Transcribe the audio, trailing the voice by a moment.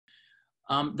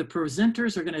The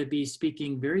presenters are going to be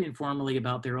speaking very informally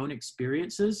about their own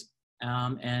experiences.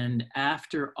 And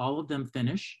after all of them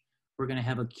finish, we're going to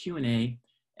have a Q&A,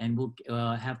 and we'll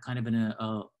have kind of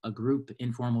a group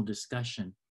informal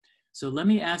discussion. So let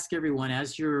me ask everyone,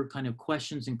 as your kind of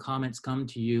questions and comments come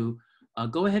to you,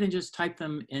 go ahead and just type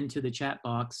them into the chat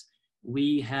box.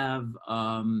 We have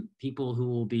people who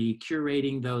will be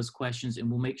curating those questions, and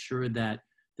we'll make sure that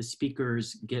the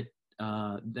speakers get,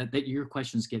 that your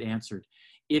questions get answered.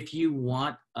 If you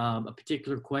want a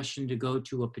particular question to go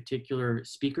to a particular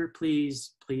speaker,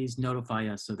 please notify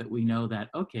us so that we know that,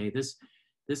 okay, this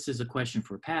is a question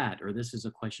for Pat, or this is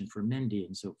a question for Mindy,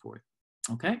 and so forth.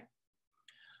 Okay?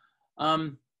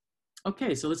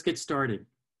 Okay, so let's get started.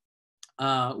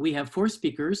 We have 4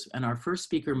 speakers, and our first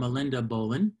speaker, Melinda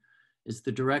Boland, is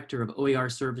the Director of OER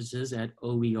Services at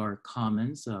OER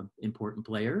Commons, an important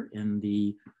player in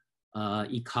the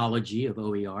ecology of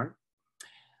OER.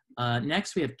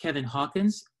 Next, we have Kevin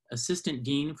Hawkins, Assistant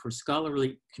Dean for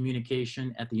Scholarly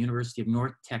Communication at the University of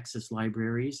North Texas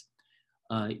Libraries.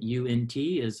 UNT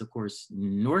is, of course,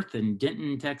 north in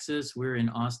Denton, Texas. We're in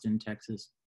Austin, Texas.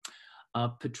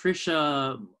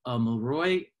 Patricia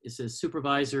Mulroy is a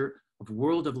Supervisor of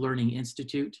World of Learning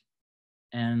Institute.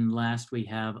 And last, we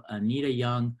have Anita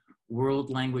Young, World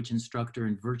Language Instructor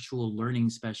and Virtual Learning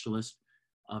Specialist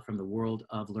from the World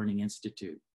of Learning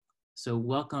Institute. So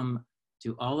welcome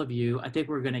to all of you. I think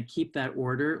we're going to keep that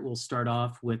order. We'll start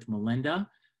off with Melinda,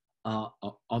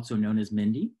 also known as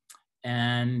Mindy.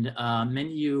 And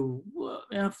Mindy, you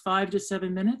have 5 to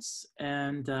 7 minutes,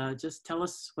 and just tell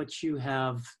us what you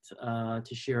have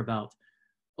to share about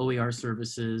OER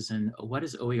services and what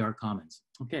is OER Commons.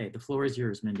 Okay, the floor is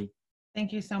yours, Mindy.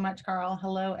 Thank you so much, Carl.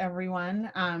 Hello, everyone.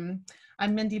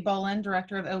 I'm Mindy Boland,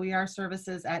 Director of OER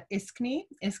Services at ISKME.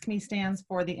 ISKME stands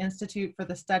for the Institute for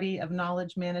the Study of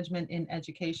Knowledge Management in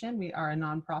Education. We are a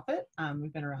nonprofit.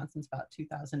 We've been around since about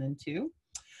 2002.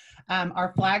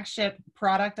 Our flagship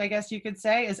product, I guess you could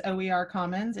say, is OER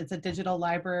Commons. It's a digital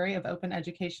library of open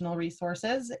educational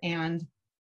resources, and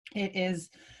it is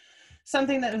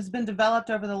something that has been developed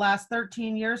over the last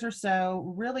 13 years or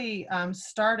so, really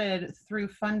started through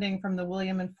funding from the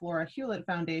William and Flora Hewlett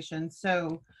Foundation.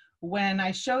 So when I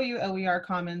show you OER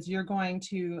Commons, you're going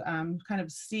to kind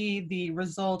of see the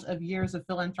result of years of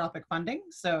philanthropic funding.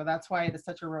 So that's why it is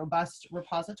such a robust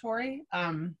repository.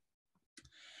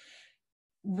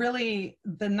 Really,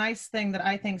 the nice thing that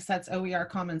I think sets OER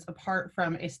Commons apart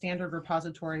from a standard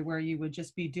repository where you would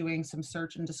just be doing some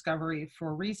search and discovery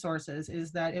for resources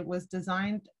is that it was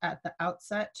designed at the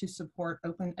outset to support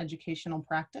open educational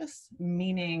practice,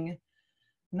 meaning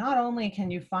not only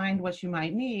can you find what you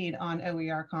might need on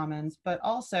OER Commons, but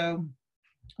also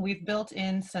we've built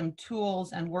in some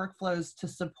tools and workflows to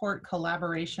support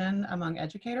collaboration among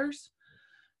educators.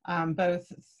 Both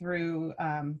through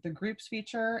the groups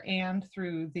feature and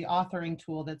through the authoring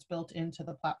tool that's built into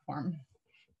the platform.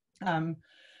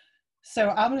 So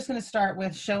I'm just going to start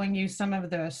with showing you some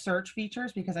of the search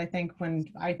features, because I think when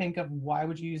I think of why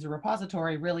would you use a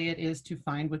repository, really it is to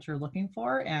find what you're looking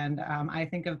for. And I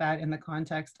think of that in the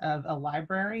context of a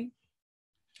library.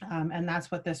 And that's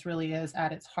what this really is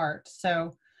at its heart.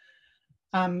 So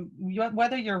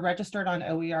whether you're registered on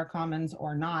OER Commons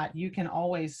or not, you can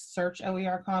always search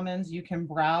OER Commons. You can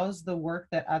browse the work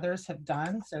that others have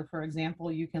done. So for example,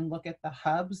 you can look at the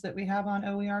hubs that we have on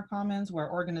OER Commons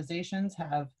where organizations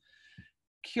have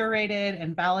curated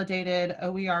and validated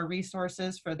OER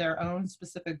resources for their own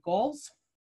specific goals.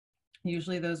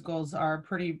 Usually those goals are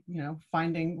pretty,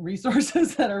 finding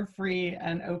resources that are free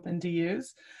and open to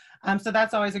use. So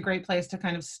that's always a great place to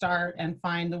kind of start and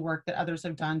find the work that others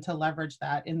have done to leverage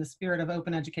that in the spirit of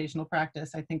open educational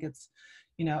practice. I think it's,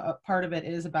 a part of it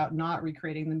is about not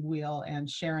recreating the wheel and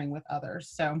sharing with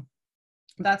others. So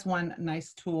that's one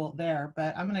nice tool there,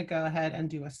 but I'm going to go ahead and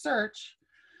do a search.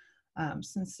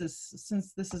 Since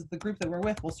this is the group that we're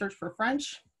with, we'll search for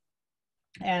French.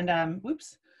 And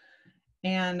whoops.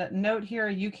 And note here,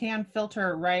 you can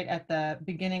filter right at the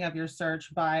beginning of your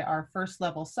search by our first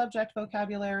level subject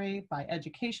vocabulary, by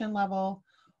education level,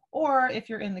 or if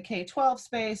you're in the K-12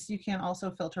 space, you can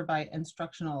also filter by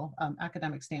instructional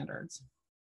academic standards.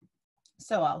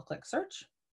 So I'll click search.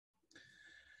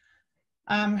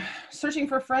 Searching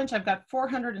for French, I've got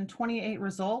 428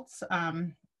 results.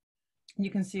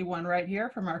 You can see one right here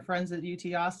from our friends at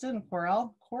UT Austin,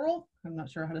 COERLL, I'm not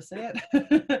sure how to say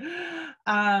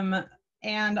it.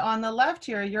 And on the left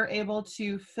here, you're able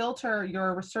to filter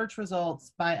your research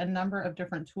results by a number of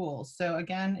different tools. So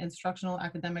again, instructional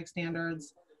academic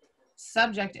standards,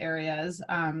 subject areas.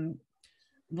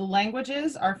 The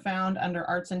languages are found under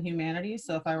Arts and Humanities.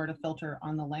 So if I were to filter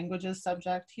on the languages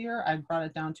subject here, I brought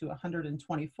it down to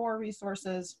 124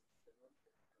 resources.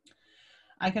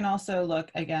 I can also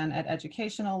look again at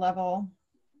educational level.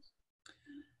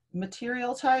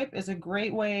 Material type is a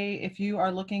great way if you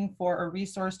are looking for a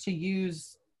resource to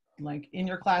use like in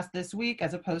your class this week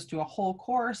as opposed to a whole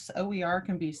course. OER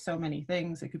can be so many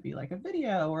things. It could be like a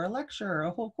video or a lecture or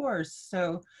a whole course.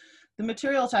 So the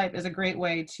material type is a great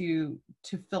way to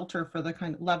filter for the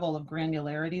kind of level of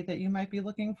granularity that you might be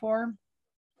looking for.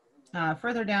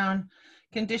 Further down,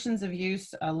 conditions of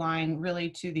use align really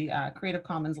to the Creative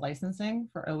Commons licensing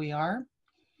for OER.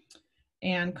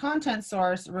 And content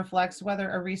source reflects whether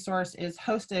a resource is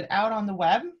hosted out on the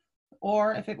web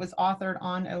or if it was authored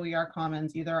on OER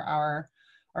Commons, either our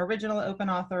original open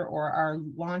author or our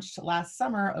launched last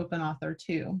summer open author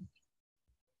 2.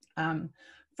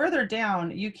 Further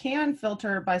down, you can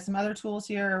filter by some other tools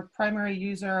here: primary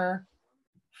user,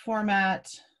 format,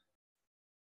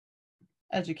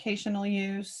 educational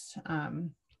use,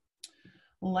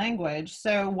 language.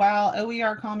 So while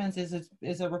OER Commons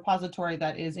is a repository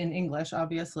that is in English,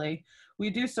 obviously, we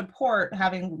do support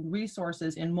having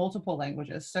resources in multiple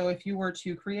languages. So if you were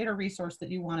to create a resource that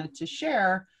you wanted to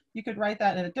share, you could write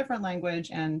that in a different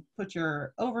language and put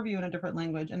your overview in a different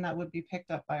language, and that would be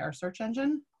picked up by our search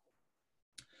engine.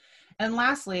 And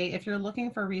lastly, if you're looking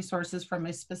for resources from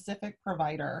a specific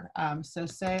provider, so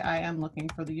say I am looking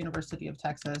for the University of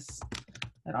Texas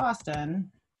at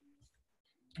Austin,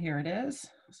 here it is,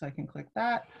 so I can click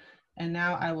that. And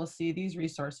now I will see these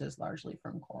resources largely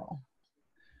from COERLL.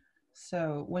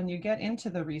 So when you get into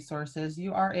the resources,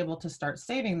 you are able to start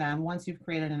saving them once you've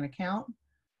created an account.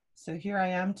 So here I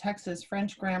am, Texas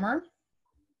French Grammar.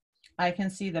 I can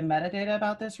see the metadata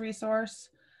about this resource.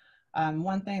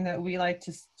 One thing that we like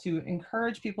to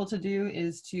encourage people to do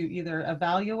is to either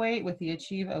evaluate with the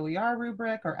Achieve OER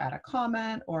rubric or add a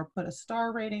comment or put a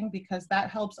star rating, because that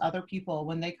helps other people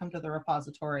when they come to the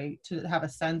repository to have a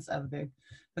sense of the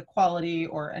quality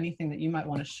or anything that you might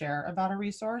want to share about a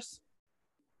resource.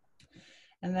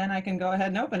 And then I can go ahead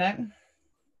and open it.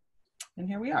 And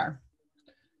here we are.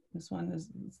 This one is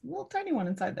a little tiny one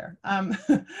inside there.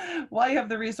 While you have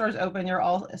the resource open, you're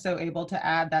also able to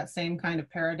add that same kind of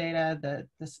paradata,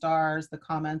 the stars, the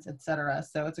comments, etc.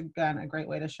 So it's, again, a great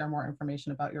way to share more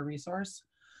information about your resource.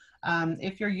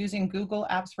 If you're using Google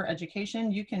Apps for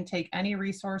Education, you can take any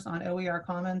resource on OER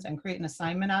Commons and create an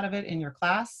assignment out of it in your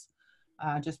class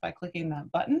just by clicking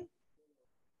that button.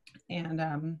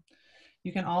 And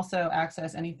you can also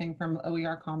access anything from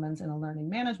OER Commons in a learning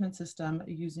management system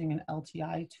using an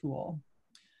LTI tool.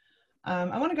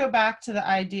 I want to go back to the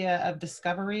idea of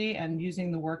discovery and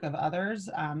using the work of others.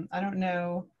 I don't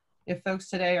know if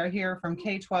folks today are here from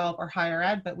K-12 or higher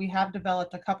ed, but we have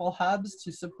developed a couple hubs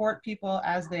to support people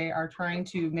as they are trying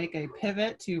to make a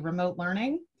pivot to remote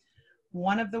learning.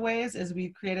 One of the ways is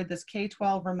we've created this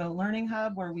K-12 remote learning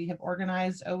hub where we have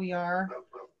organized OER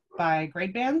by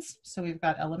grade bands. So we've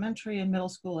got elementary and middle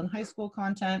school and high school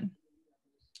content.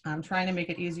 I'm trying to make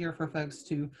it easier for folks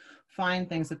to find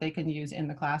things that they can use in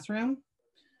the classroom.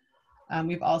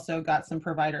 We've also got some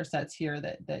provider sets here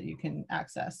that you can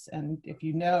access. And if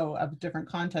you know of different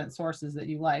content sources that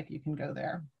you like, you can go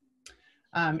there.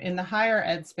 In the higher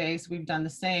ed space, we've done the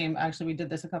same. Actually, we did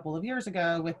this a couple of years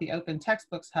ago with the Open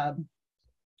Textbooks Hub,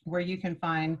 where you can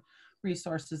find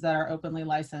resources that are openly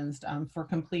licensed for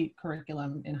complete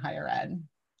curriculum in higher ed.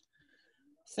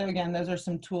 So again, those are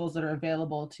some tools that are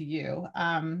available to you.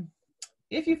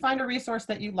 If you find a resource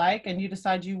that you like and you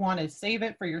decide you want to save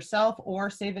it for yourself or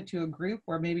save it to a group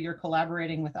where maybe you're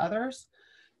collaborating with others,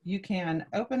 you can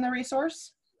open the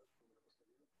resource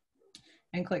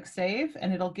and click save,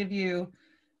 and it'll give you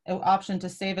an option to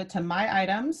save it to My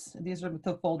Items. These are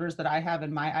the folders that I have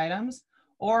in My Items,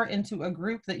 or into a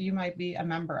group that you might be a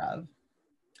member of.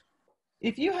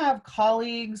 If you have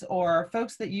colleagues or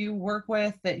folks that you work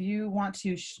with that you want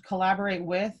to collaborate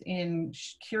with in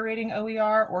curating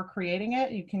OER or creating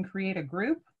it, you can create a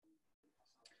group.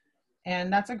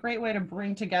 And that's a great way to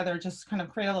bring together, just kind of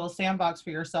create a little sandbox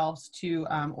for yourselves to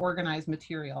organize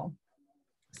material.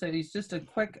 So it's just a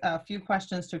quick few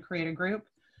questions to create a group.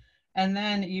 And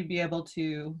then you'd be able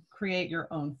to create your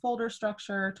own folder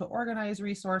structure to organize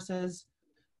resources.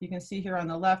 You can see here on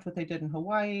the left what they did in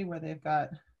Hawaii, where they've got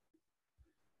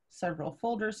several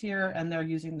folders here, and they're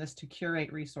using this to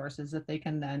curate resources that they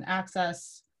can then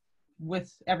access,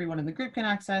 with everyone in the group can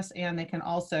access, and they can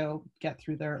also get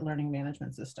through their learning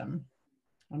management system.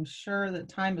 I'm sure that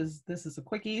this is a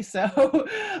quickie, so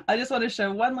I just want to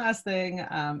show one last thing,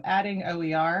 adding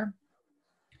OER.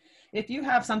 If you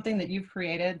have something that you've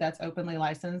created that's openly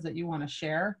licensed that you want to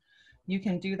share, You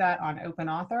can do that on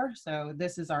OpenAuthor. So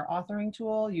this is our authoring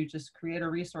tool. You just create a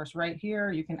resource right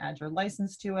here. You can add your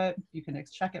license to it. You can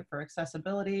check it for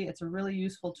accessibility. It's a really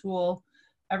useful tool.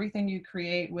 Everything you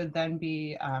create would then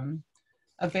be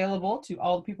available to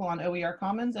all the people on OER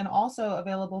Commons and also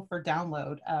available for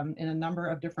download in a number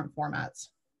of different formats.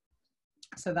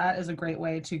 So that is a great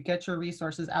way to get your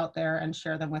resources out there and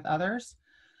share them with others.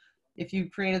 If you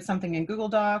created something in Google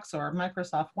Docs or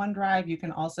Microsoft OneDrive, you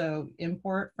can also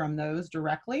import from those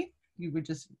directly. You would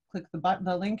just click the button,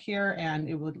 the link here, and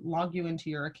it would log you into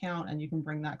your account and you can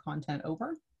bring that content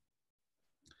over.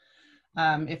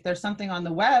 If there's something on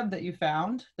the web that you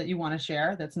found that you want to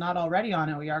share that's not already on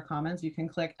OER Commons, you can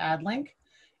click Add Link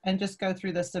and just go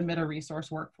through the Submit a Resource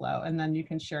workflow, and then you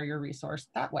can share your resource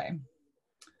that way.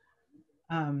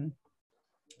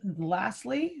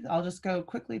 Lastly, I'll just go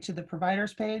quickly to the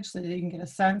providers page so that you can get a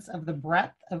sense of the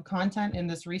breadth of content in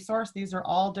this resource. These are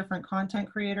all different content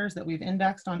creators that we've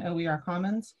indexed on OER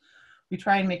Commons. We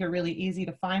try and make it really easy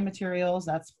to find materials.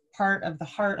 That's part of the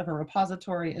heart of a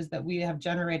repository, is that we have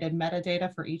generated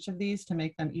metadata for each of these to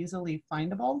make them easily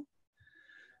findable.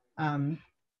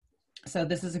 So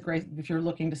this is a great, if you're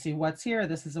looking to see what's here,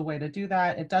 this is a way to do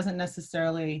that. It doesn't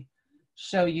necessarily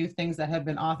show you things that have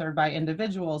been authored by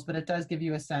individuals, but it does give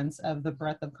you a sense of the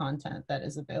breadth of content that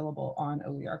is available on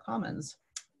OER Commons.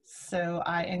 So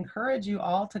I encourage you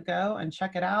all to go and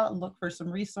check it out, look for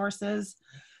some resources.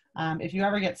 If you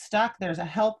ever get stuck, there's a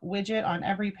help widget on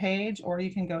every page, or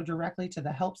you can go directly to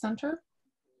the Help Center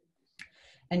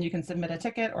and you can submit a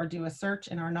ticket or do a search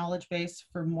in our knowledge base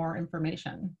for more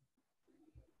information.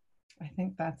 I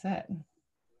think that's it.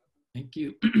 Thank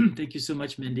you. Thank you so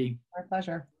much, Mindy. My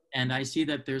pleasure. And I see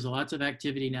that there's lots of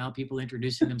activity now, people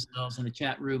introducing themselves in the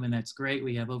chat room, and that's great.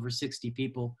 We have over 60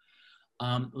 people.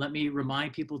 Let me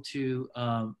remind people to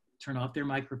turn off their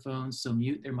microphones, so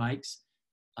mute their mics.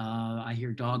 I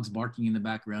hear dogs barking in the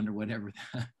background or whatever.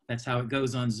 That's how it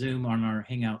goes on Zoom on our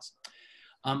Hangouts.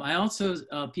 I also,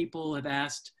 people have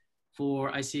asked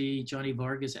for, I see Johnny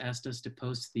Vargas asked us to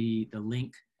post the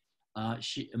link.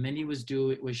 Minnie was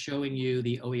showing you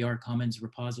the OER Commons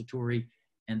repository,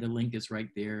 and the link is right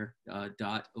there,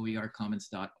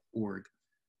 .oercommons.org.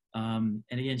 And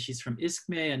again, she's from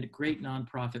ISKME, and a great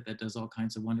nonprofit that does all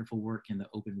kinds of wonderful work in the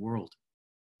open world.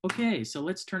 Okay, so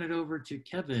let's turn it over to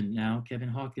Kevin now. Kevin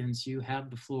Hawkins, you have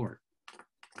the floor.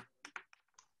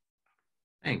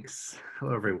 Thanks.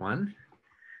 Hello, everyone.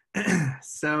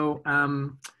 So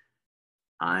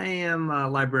I am a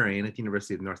librarian at the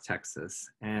University of North Texas,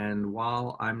 and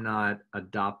while I'm not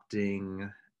adapting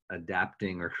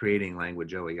or creating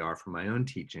language OER for my own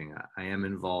teaching, I am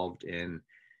involved in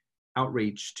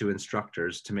outreach to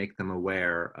instructors to make them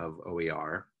aware of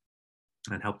OER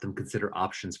and help them consider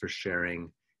options for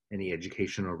sharing any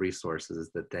educational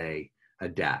resources that they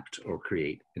adapt or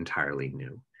create entirely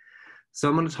new. So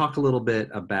I'm going to talk a little bit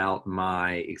about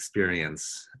my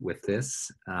experience with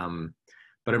this,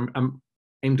 but I'm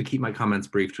aiming to keep my comments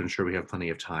brief to ensure we have plenty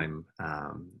of time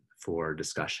for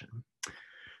discussion.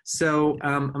 So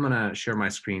I'm going to share my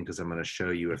screen because I'm going to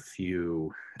show you a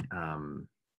few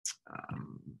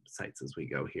sites as we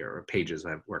go here, or pages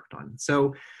I've worked on.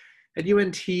 So at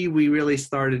UNT, we really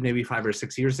started maybe 5 or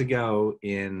 6 years ago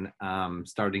in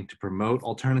starting to promote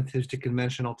alternatives to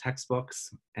conventional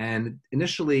textbooks. And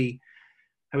initially,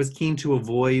 I was keen to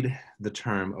avoid the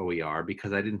term OER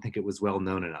because I didn't think it was well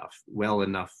enough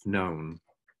known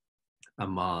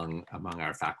among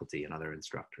our faculty and other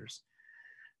instructors.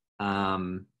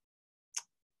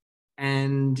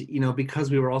 And, you know, because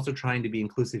we were also trying to be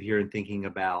inclusive here and thinking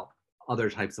about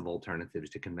other types of alternatives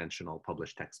to conventional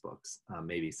published textbooks,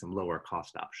 maybe some lower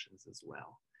cost options as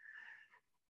well.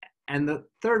 And the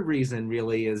third reason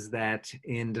really is that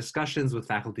in discussions with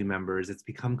faculty members, it's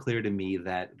become clear to me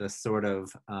that the sort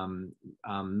of,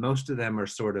 most of them are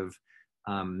sort of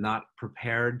not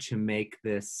prepared to make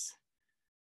this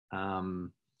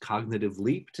cognitive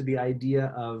leap to the idea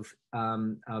of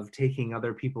taking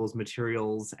other people's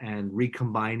materials and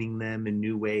recombining them in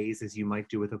new ways, as you might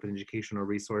do with open educational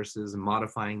resources, and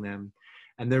modifying them.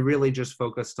 And they're really just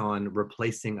focused on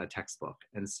replacing a textbook.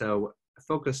 And so I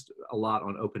focused a lot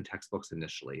on open textbooks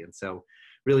initially. And so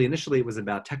really initially it was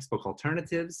about textbook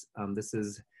alternatives. This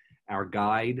is our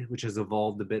guide, which has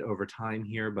evolved a bit over time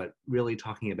here, but really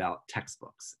talking about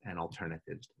textbooks and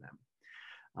alternatives to them.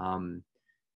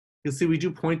 You'll see we do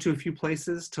point to a few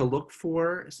places to look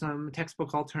for some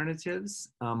textbook alternatives.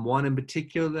 One in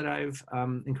particular that I've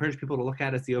encouraged people to look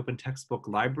at is the Open Textbook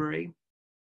Library.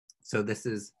 So this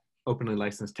is openly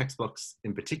licensed textbooks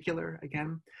in particular,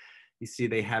 again. You see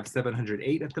they have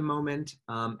 708 at the moment.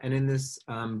 And in this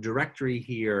directory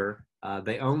here,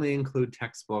 they only include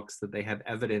textbooks that they have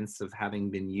evidence of having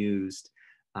been used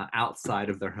outside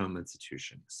of their home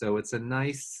institution. So it's a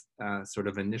nice sort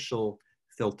of initial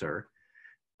filter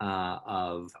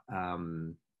of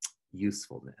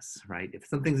usefulness, right? If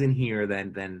something's in here,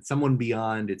 then someone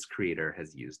beyond its creator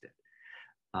has used it.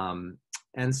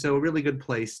 And so a really good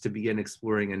place to begin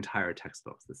exploring entire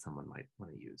textbooks that someone might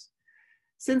want to use.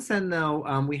 Since then,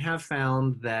 though, we have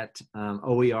found that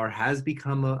OER has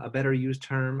become a better used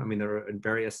term. I mean, there are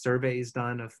various surveys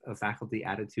done of faculty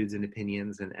attitudes and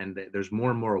opinions, and there's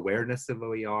more and more awareness of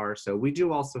OER. So we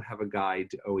do also have a guide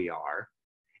to OER.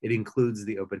 It includes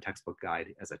the Open Textbook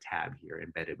Guide as a tab here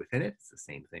embedded within it. It's the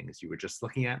same thing as you were just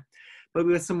looking at, but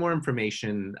with some more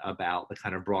information about the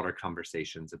kind of broader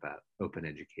conversations about open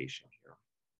education here,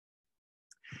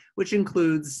 which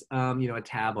includes a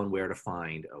tab on where to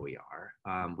find OER.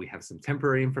 We have some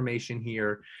temporary information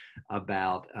here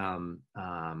about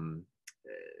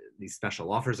these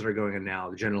special offers that are going on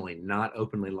now, generally not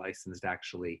openly licensed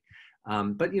actually.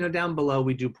 But down below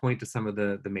we do point to some of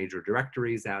the major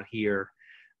directories out here.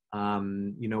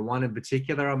 One in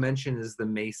particular I'll mention is the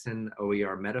Mason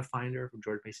OER Meta Finder from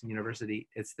George Mason University.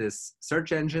 It's this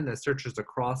search engine that searches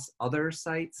across other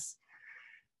sites.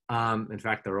 In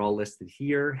fact, they're all listed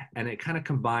here, and it kind of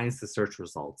combines the search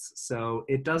results. So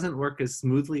it doesn't work as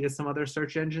smoothly as some other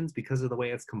search engines because of the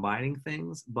way it's combining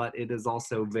things, but it is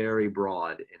also very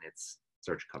broad in its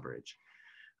search coverage.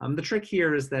 The trick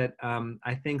here is that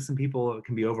I think some people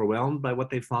can be overwhelmed by what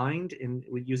they find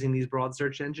with using these broad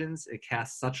search engines. It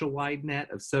casts such a wide net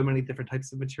of so many different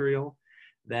types of material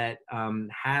that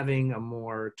having a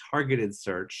more targeted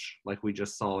search, like we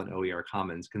just saw in OER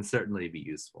Commons, can certainly be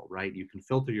useful, right? You can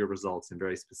filter your results in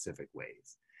very specific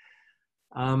ways.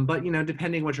 But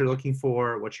depending what you're looking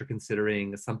for, what you're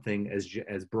considering, something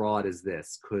as broad as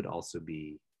this could also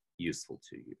be useful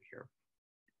to you here.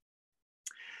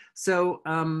 So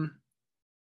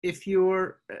if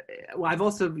you're, well, I've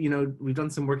also, we've done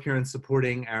some work here in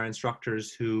supporting our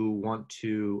instructors who want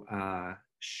to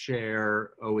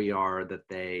share OER that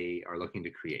they are looking to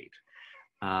create.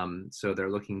 So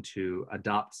they're looking to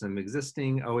adopt some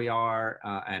existing OER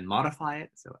and modify it,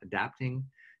 so adapting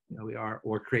OER,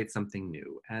 or create something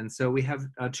new. And so we have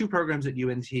two programs at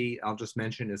UNT I'll just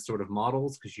mention as sort of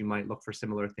models, because you might look for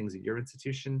similar things at your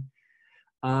institution.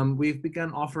 We've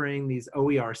begun offering these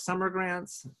OER summer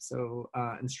grants. So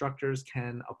instructors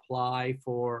can apply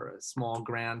for a small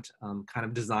grant kind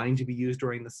of designed to be used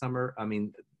during the summer. I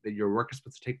mean, your work is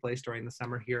supposed to take place during the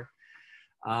summer here.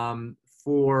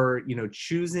 For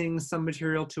choosing some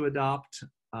material to adopt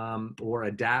or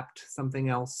adapt something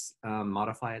else,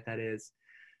 modify it that is,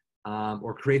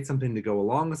 or create something to go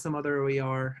along with some other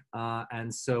OER.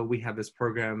 And so we have this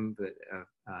program that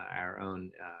our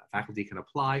own faculty can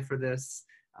apply for this,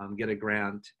 get a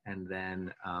grant, and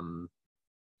then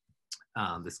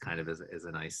this kind of is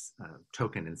a nice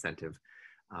token incentive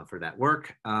for that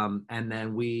work. And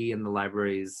then we in the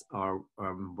libraries are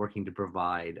working to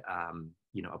provide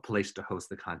a place to host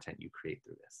the content you create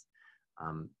through this.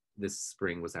 This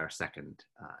spring was our second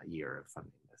year of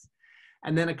funding this.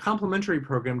 And then a complementary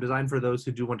program designed for those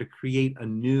who do want to create a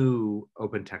new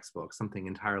open textbook, something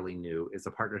entirely new, is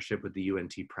a partnership with the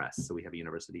UNT Press. So we have a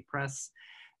university press,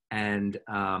 and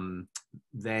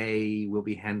they will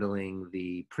be handling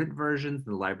the print versions,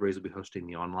 and the libraries will be hosting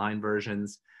the online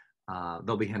versions.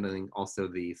 They'll be handling also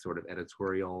the sort of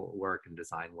editorial work and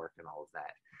design work and all of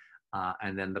that.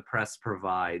 And then the press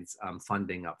provides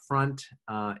funding up front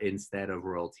instead of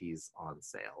royalties on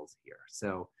sales here.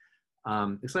 So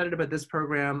excited about this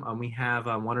program. We have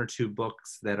one or two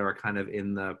books that are kind of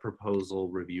in the proposal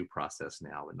review process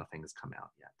now, and nothing has come out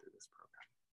yet through this program.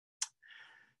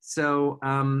 So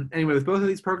anyway, with both of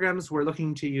these programs, we're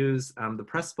looking to use the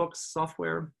Pressbooks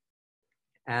software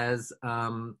as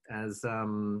for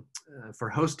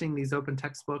hosting these open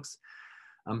textbooks.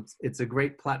 It's a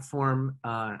great platform,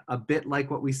 a bit like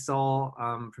what we saw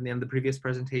from the end of the previous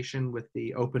presentation with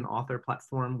the open author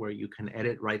platform, where you can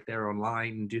edit right there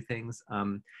online and do things.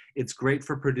 It's great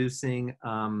for producing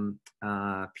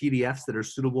PDFs that are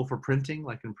suitable for printing,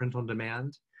 like in print on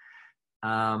demand.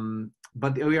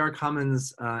 But the OER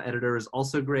Commons editor is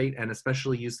also great, and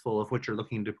especially useful if what you're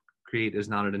looking to create is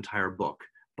not an entire book,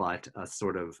 but a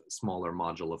sort of smaller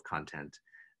module of content,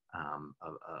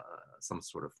 of some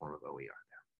sort of form of OER.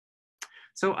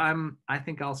 So I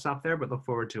think I'll stop there, but look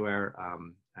forward to our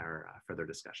further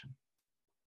discussion.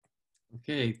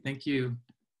 Okay, thank you.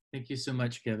 Thank you so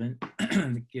much, Kevin,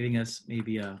 giving us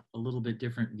maybe a little bit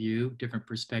different view, different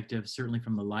perspective, certainly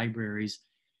from the libraries.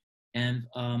 And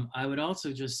I would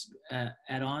also just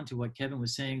add on to what Kevin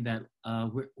was saying, that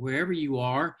wherever you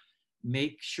are,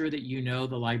 make sure that you know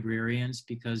the librarians,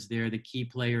 because they're the key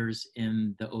players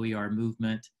in the OER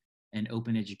movement and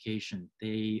open education.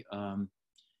 They,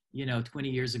 you know, 20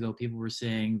 years ago, people were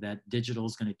saying that digital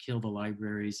is going to kill the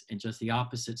libraries, and just the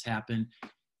opposites happen.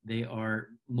 They are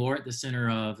more at the center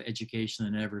of education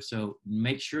than ever. So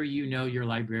make sure you know your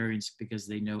librarians, because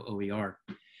they know OER.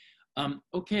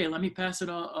 Okay, let me pass it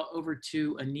all over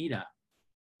to Anita.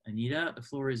 Anita, the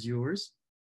floor is yours.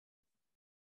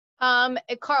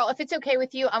 Carl, if it's okay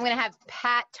with you, I'm going to have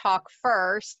Pat talk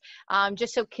first,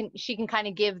 just so she can kind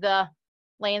of give the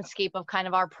landscape of kind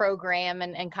of our program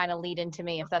and kind of lead into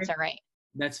me, if that's all right.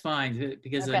 That's fine,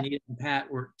 because Okay. Anita and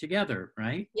Pat work together,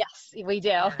 right? Yes, we do.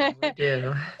 Yeah, we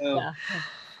do. So, Yeah.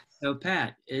 so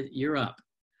Pat, you're up.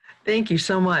 Thank you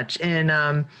so much. And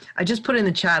I just put in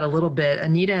the chat a little bit.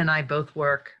 Anita and I both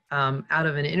work out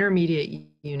of an intermediate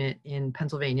unit in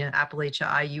Pennsylvania, Appalachia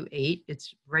IU8.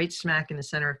 It's right smack in the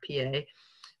center of PA.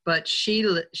 But she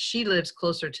lives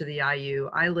closer to the IU.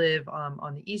 I live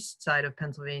on the east side of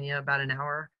Pennsylvania, about an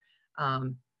hour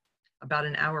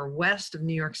west of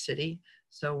New York City.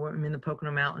 So I'm in the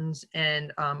Pocono Mountains.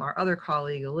 And our other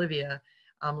colleague, Olivia,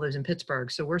 lives in Pittsburgh.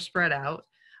 So we're spread out.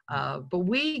 But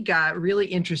we got really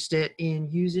interested in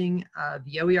using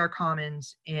the OER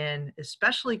Commons, and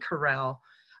especially COERLL.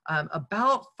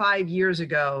 About 5 years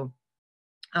ago,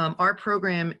 our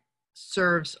program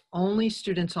serves only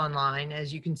students online.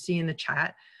 As you can see in the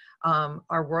chat,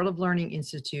 our World of Learning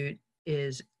Institute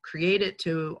is created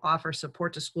to offer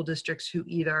support to school districts who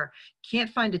either can't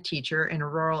find a teacher in a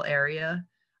rural area,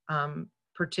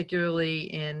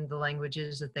 particularly in the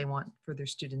languages that they want for their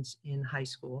students in high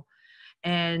school.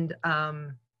 And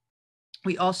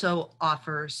we also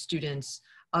offer students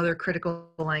other critical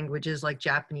languages like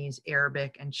Japanese,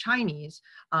 Arabic, and Chinese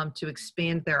to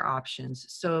expand their options.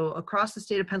 So across the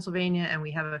state of Pennsylvania, and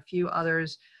we have a few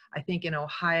others, I think in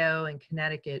Ohio and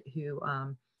Connecticut,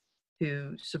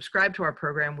 who subscribe to our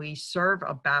program, we serve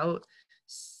about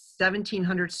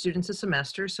 1,700 students a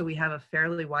semester, so we have a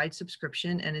fairly wide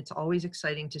subscription, and it's always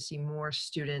exciting to see more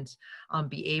students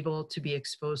be able to be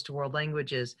exposed to world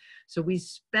languages. So we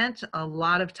spent a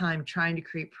lot of time trying to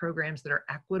create programs that are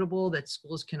equitable, that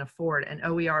schools can afford, and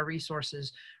OER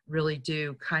resources really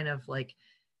do kind of like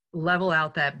level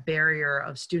out that barrier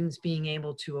of students being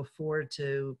able to afford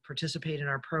to participate in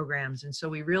our programs. And so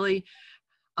we really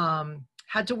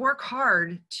had to work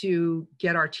hard to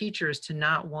get our teachers to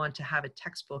not want to have a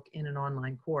textbook in an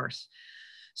online course.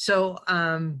 So,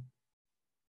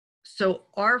 so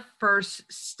our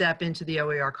first step into the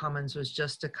OER Commons was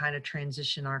just to kind of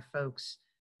transition our folks,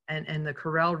 and the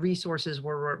COERLL resources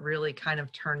were what really kind of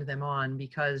turned them on,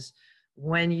 because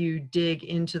when you dig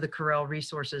into the COERLL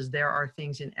resources, there are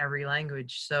things in every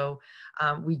language. So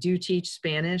we do teach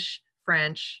Spanish,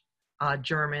 French,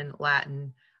 German,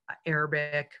 Latin,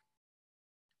 Arabic,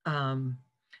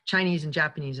 Chinese and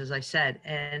Japanese, as I said.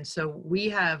 And so we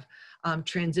have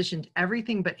transitioned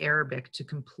everything but Arabic to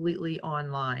completely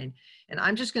online. And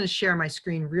I'm just going to share my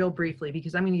screen real briefly,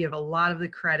 because I'm going to give a lot of the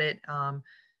credit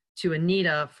to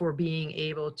Anita for being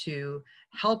able to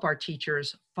help our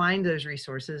teachers find those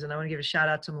resources. And I want to give a shout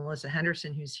out to Melissa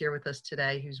Henderson, who's here with us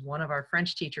today, who's one of our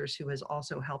French teachers who has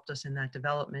also helped us in that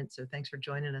development. So thanks for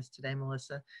joining us today,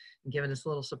 Melissa, and giving us a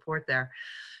little support there.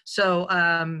 So,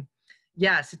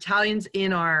 yes, Italian is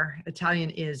in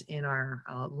our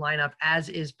lineup, as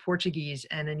is Portuguese,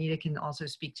 and Anita can also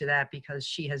speak to that because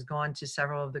she has gone to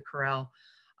several of the COERLL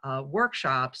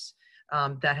workshops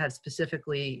that have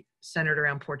specifically centered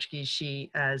around Portuguese.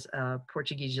 She, as a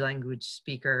Portuguese language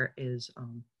speaker, is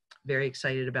very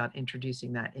excited about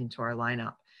introducing that into our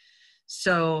lineup.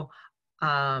 So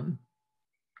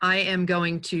I am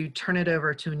going to turn it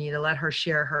over to Anita, let her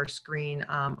share her screen.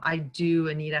 I do,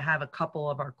 Anita, have a couple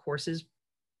of our courses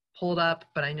pulled up,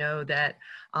 but I know that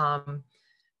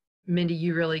Mindy,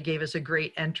 you really gave us a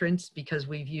great entrance because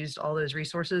we've used all those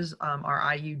resources.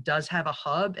 Our IU does have a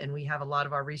hub, and we have a lot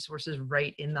of our resources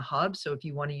right in the hub. So if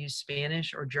you want to use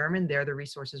Spanish or German, they're the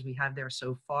resources we have there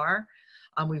so far.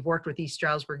 We've worked with East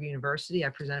Stroudsburg University. I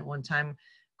presented one time,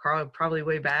 Carl, probably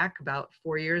way back about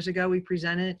 4 years ago, we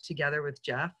presented together with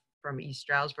Jeff from East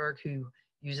Stroudsburg, who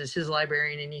uses his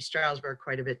librarian in East Stroudsburg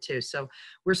quite a bit too. So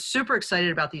we're super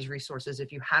excited about these resources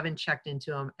if you haven't checked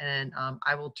into them. And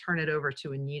I will turn it over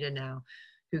to Anita now,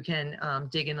 who can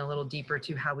dig in a little deeper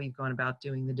to how we've gone about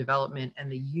doing the development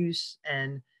and the use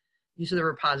of the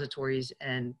repositories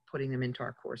and putting them into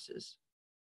our courses.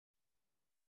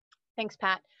 Thanks,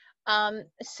 Pat.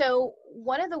 So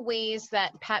one of the ways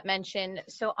that Pat mentioned,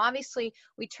 so obviously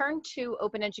we turn to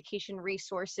open education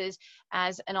resources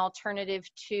as an alternative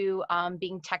to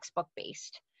being textbook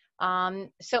based.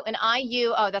 So an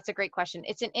IU, oh, that's a great question.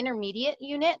 It's an intermediate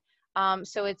unit.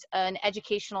 So it's an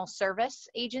educational service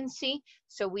agency.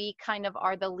 So we kind of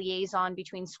are the liaison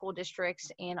between school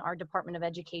districts and our Department of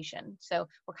Education. So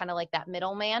we're kind of like that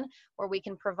middleman where we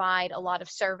can provide a lot of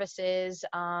services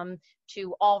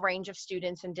to all range of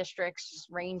students and districts,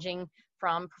 ranging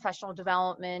from professional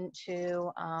development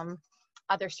to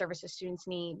other services students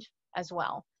need as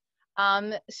well.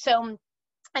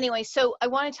 Anyway, so I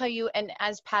want to tell you, and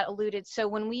as Pat alluded, so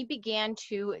when we began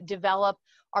to develop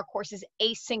our courses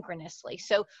asynchronously,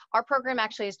 so our program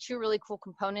actually has two really cool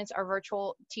components. Our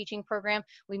virtual teaching program,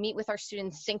 we meet with our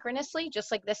students synchronously,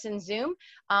 just like this in Zoom,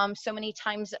 so many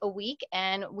times a week,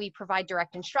 and we provide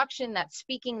direct instruction, that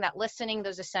speaking, that listening,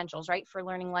 those essentials, right, for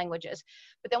learning languages.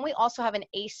 But then we also have an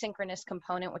asynchronous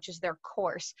component, which is their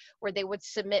course, where they would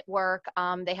submit work,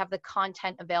 they have the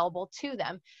content available to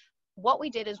them. What we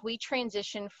did is we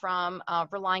transitioned from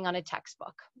relying on a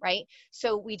textbook, right?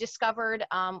 So we discovered,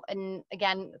 and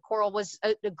again, COERLL was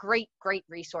a great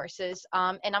resources.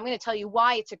 And I'm going to tell you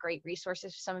why it's a great resource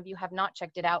if some of you have not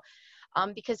checked it out.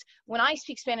 Because when I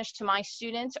speak Spanish to my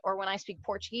students, or when I speak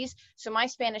Portuguese, so my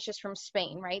Spanish is from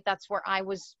Spain, right? That's where I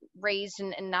was raised,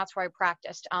 and that's where I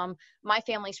practiced. My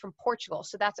family's from Portugal,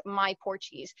 so that's my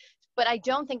Portuguese. But I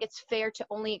don't think it's fair to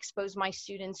only expose my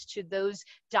students to those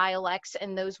dialects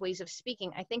and those ways of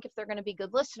speaking. I think if they're going to be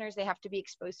good listeners, they have to be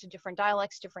exposed to different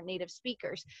dialects, different native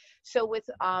speakers. So with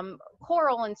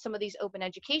COERLL and some of these open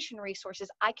education resources,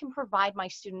 I can provide my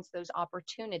students those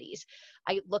opportunities.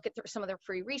 I look at some of their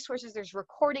free resources. There's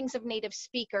recordings of native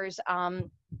speakers.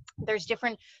 There's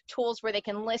different tools where they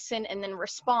can listen and then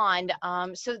respond.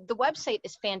 So the website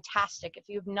is fantastic if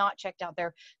you've not checked out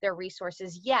their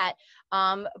resources yet.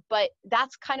 But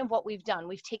that's kind of what we've done.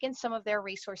 We've taken some of their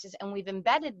resources and we've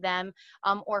embedded them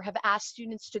or have asked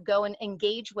students to go and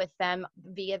engage with them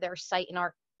via their site in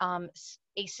our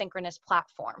asynchronous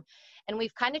platform. And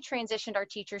we've kind of transitioned our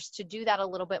teachers to do that a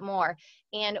little bit more.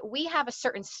 And we have a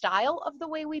certain style of the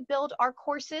way we build our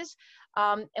courses.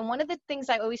 And one of the things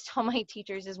I always tell my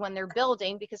teachers is when they're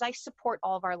building, because I support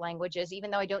all of our languages,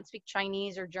 even though I don't speak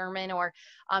Chinese or German or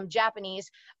Japanese,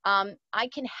 I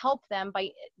can help them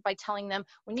by telling them,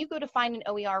 when you go to find an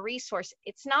OER resource,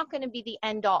 it's not going to be the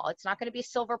end all. It's not going to be a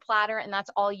silver platter and that's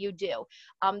all you do.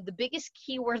 The biggest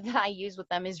keyword that I use with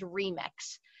them is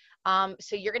remix.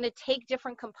 So you're going to take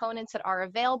different components that are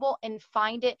available and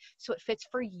find it so it fits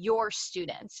for your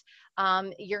students.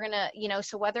 You're going to,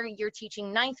 so whether you're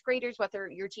teaching 9th graders, whether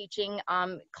you're teaching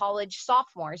college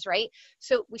sophomores, right?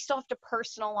 So we still have to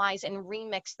personalize and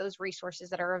remix those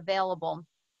resources that are available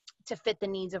to fit the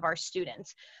needs of our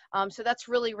students. So that's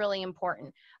really, really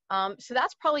important. So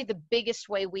that's probably the biggest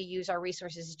way we use our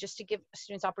resources, is just to give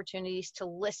students opportunities to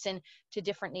listen to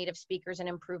different native speakers and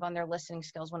improve on their listening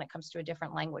skills when it comes to a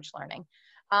different language learning.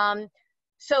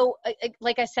 So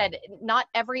like I said, not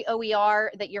every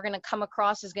OER that you're going to come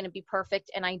across is going to be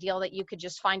perfect and ideal that you could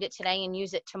just find it today and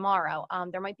use it tomorrow.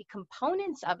 There might be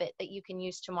components of it that you can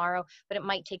use tomorrow, but it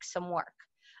might take some work.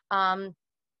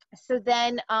 So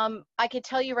then I could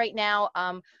tell you right now,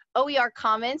 OER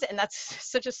Commons, and that's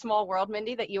such a small world,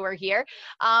 Mindy, that you are here.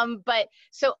 But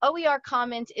so OER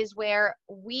Commons is where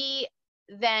we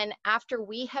then, after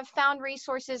we have found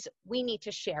resources, we need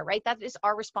to share, right? That is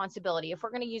our responsibility. If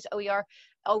we're going to use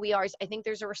OERs, I think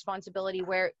there's a responsibility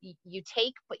where you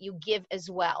take, but you give as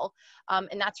well.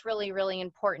 And that's really, really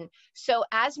important. So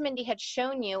as Mindy had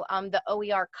shown you, the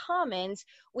OER Commons,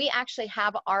 we actually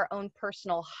have our own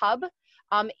personal hub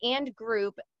and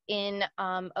group in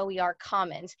OER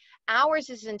Commons. Ours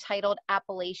is entitled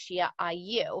Appalachia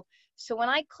IU. So when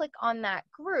I click on that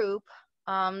group,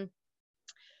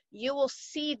 you will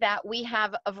see that we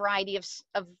have a variety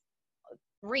of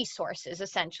resources,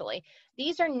 essentially.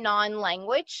 These are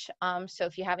non-language, so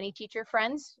if you have any teacher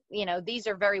friends, these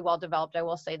are very well developed, I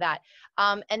will say that.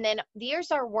 And then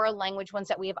these are world language ones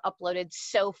that we have uploaded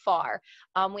so far.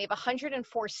 We have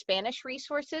 104 Spanish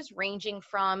resources, ranging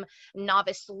from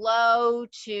novice low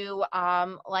to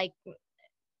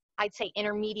I'd say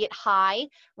intermediate high,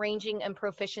 ranging in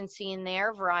proficiency in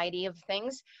there, variety of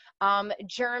things.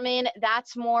 German,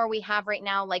 that's more we have right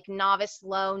now, like novice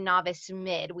low, novice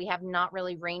mid. We have not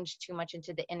really ranged too much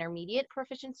into the intermediate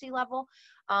proficiency level.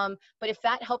 But if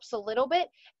that helps a little bit,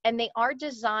 and they are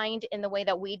designed in the way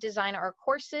that we design our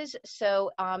courses.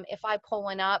 So if I pull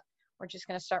one up, we're just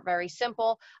going to start very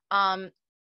simple.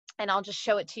 and I'll just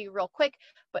show it to you real quick.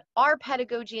 But our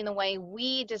pedagogy and the way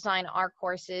we design our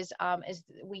courses is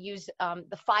we use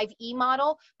the 5E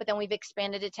model, but then we've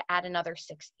expanded it to add another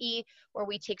 6E, where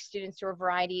we take students through a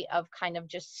variety of kind of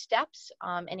just steps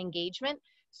and engagement.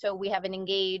 So we have an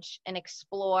engage, an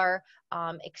explore,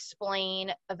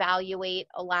 explain, evaluate,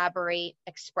 elaborate,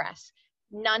 express.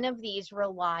 None of these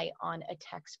rely on a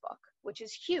textbook, which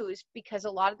is huge because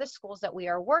a lot of the schools that we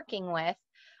are working with,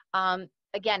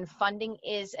 again, funding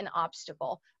is an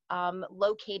obstacle.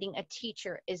 Locating a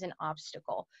teacher is an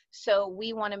obstacle. So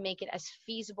we want to make it as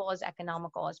feasible, as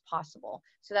economical as possible.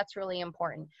 So that's really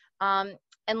important. And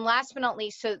last but not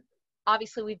least, so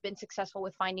obviously we've been successful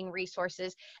with finding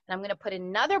resources, and I'm going to put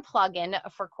another plug in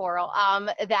for COERLL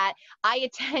that I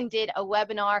attended a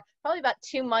webinar probably about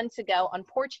 2 months ago on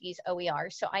Portuguese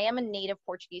OER. So I am a native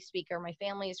Portuguese speaker. My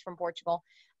family is from Portugal.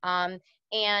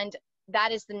 And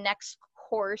that is the next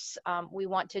course we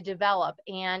want to develop.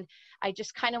 And I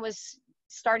just kind of was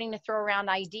starting to throw around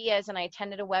ideas, and I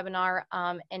attended a webinar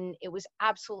and it was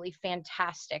absolutely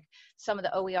fantastic. Some of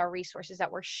the OER resources that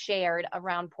were shared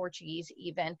around Portuguese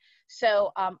even.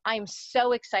 So I'm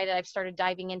so excited. I've started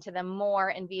diving into them more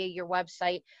and via your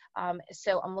website.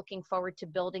 So I'm looking forward to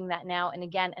building that now and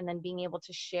again, and then being able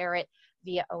to share it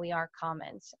via OER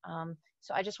Commons.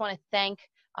 So I just want to thank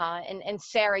and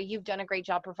Sarah, you've done a great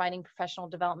job providing professional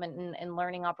development and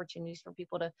learning opportunities for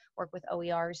people to work with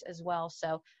OERs as well.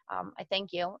 So I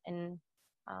thank you and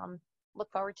look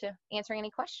forward to answering any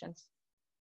questions.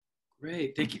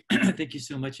 Great, thank you. Thank you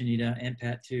so much, Anita, and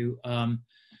Pat too.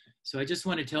 So I just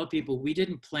want to tell people, we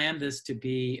didn't plan this to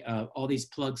be all these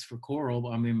plugs for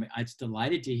COERLL. I mean, I'm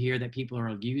delighted to hear that people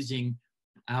are using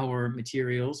our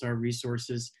materials, our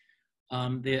resources.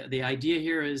 The idea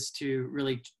here is to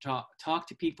really talk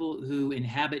to people who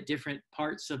inhabit different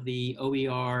parts of the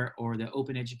OER or the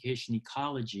open education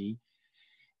ecology.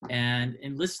 And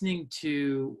in listening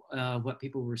to what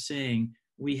people were saying,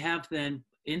 we have then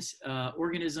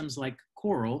organisms like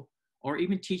COERLL, or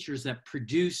even teachers that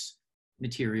produce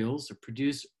materials or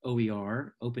produce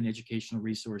OER, open educational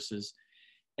resources.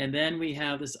 And then we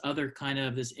have this other kind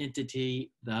of this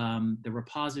entity, the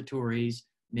repositories.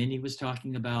 Minnie was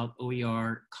talking about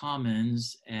OER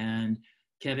Commons, and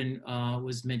Kevin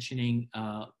was mentioning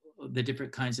the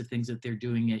different kinds of things that they're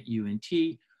doing at UNT.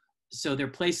 So there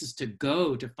are places to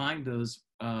go to find those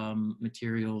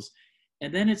materials.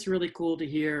 And then it's really cool to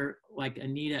hear like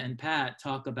Anita and Pat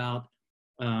talk about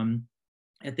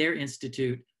at their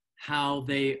institute, how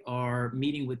they are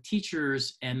meeting with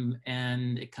teachers, and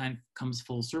it kind of comes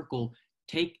full circle,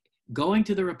 going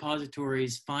to the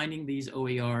repositories, finding these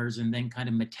OERs, and then kind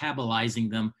of metabolizing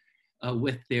them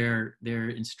with their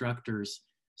instructors.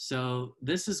 So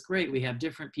this is great. We have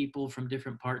different people from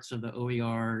different parts of the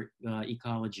OER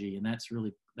ecology, and that's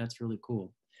really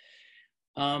cool.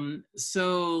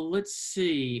 So let's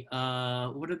see,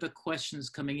 what are the questions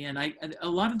coming in? A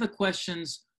lot of the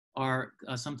questions are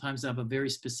sometimes of a very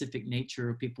specific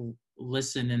nature. People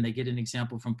listen and they get an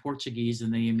example from Portuguese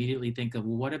and they immediately think of,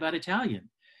 well, what about Italian?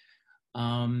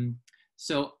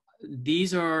 So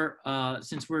these are,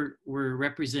 since we're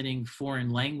representing foreign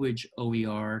language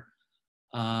OER,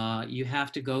 you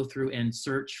have to go through and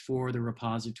search for the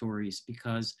repositories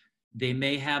because they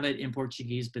may have it in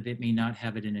Portuguese, but they may not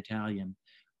have it in Italian.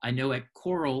 I know at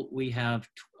COERLL, we have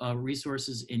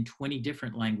resources in 20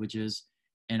 different languages,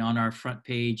 and on our front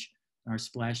page, our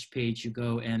splash page, you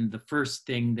go, and the first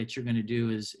thing that you're going to do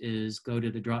is go to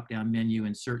the drop-down menu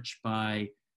and search by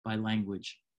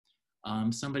language.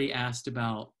 Somebody asked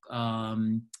about,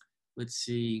 let's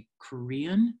see,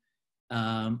 Korean.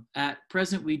 At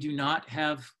present, we do not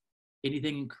have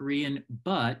anything in Korean,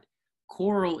 but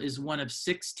COERLL is one of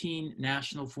 16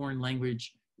 national foreign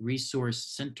language resource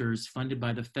centers funded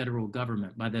by the federal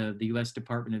government, by the US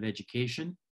Department of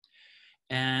Education.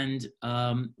 And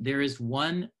there is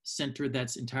one center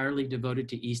that's entirely devoted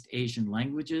to East Asian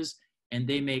languages, and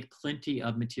they make plenty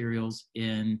of materials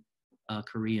in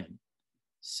Korean.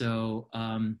 So,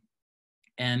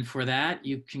 and for that,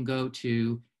 you can go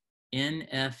to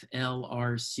nflrc.org.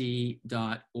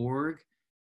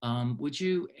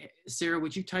 Sarah,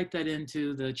 would you type that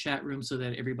into the chat room so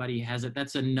that everybody has it?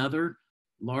 That's another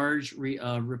large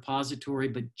repository,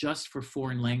 but just for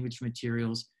foreign language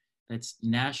materials. That's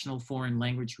National Foreign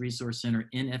Language Resource Center,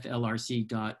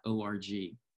 nflrc.org.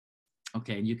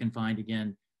 Okay, and you can find,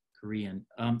 again, Korean.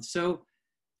 So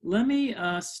let me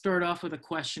start off with a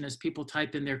question as people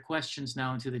type in their questions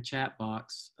now into the chat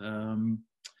box.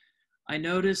 I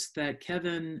noticed that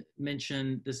Kevin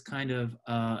mentioned this kind of,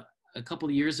 a couple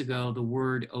of years ago, the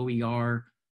word OER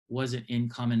wasn't in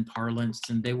common parlance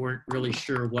and they weren't really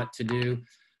sure what to do.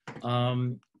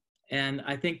 And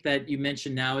I think that you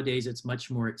mentioned nowadays it's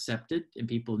much more accepted and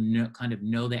people kind of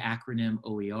know the acronym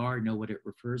OER, know what it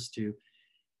refers to.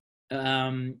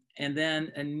 And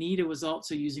then Anita was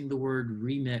also using the word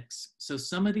remix. So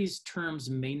some of these terms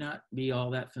may not be all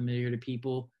that familiar to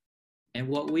people. And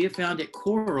what we have found at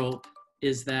COERLL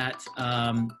is that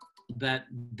that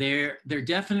there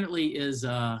definitely is,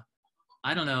 I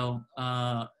don't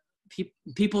know,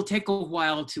 people take a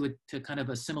while to kind of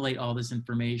assimilate all this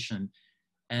information.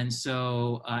 And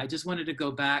so I just wanted to go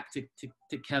back to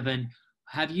Kevin.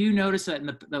 Have you noticed that,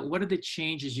 what are the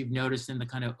changes you've noticed in the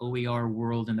kind of OER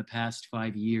world in the past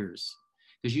 5 years?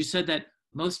 Because you said that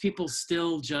most people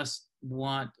still just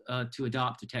want to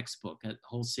adopt a textbook at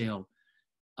wholesale.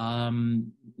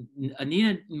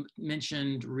 Anita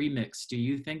mentioned remix. Do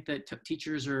you think that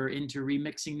teachers are into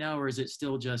remixing now, or is it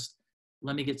still just,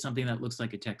 let me get something that looks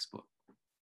like a textbook?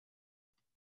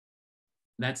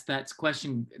 That's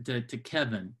question to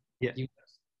Kevin. Yeah.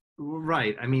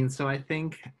 Right. I mean, so I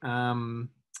think the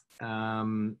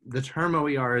term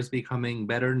OER is becoming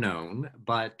better known,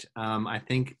 but I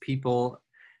think people,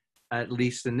 at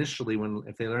least initially,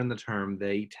 if they learn the term,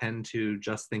 they tend to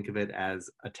just think of it as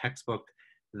a textbook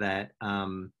that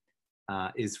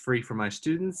is free for my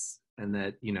students and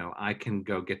that, you know, I can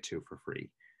go get to for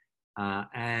free.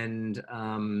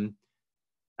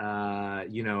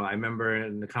 You know, I remember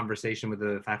in the conversation with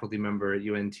a faculty member at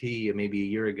UNT maybe a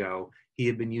year ago, he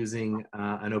had been using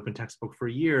an open textbook for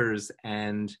years,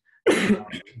 and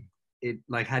it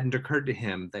like hadn't occurred to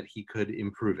him that he could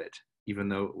improve it, even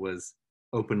though it was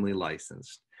openly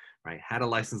licensed, right? Had a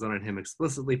license on it, him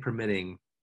explicitly permitting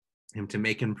him to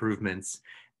make improvements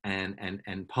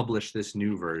and publish this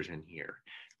new version here.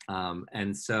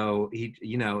 And so he,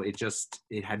 you know, it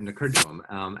hadn't occurred to him.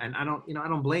 And I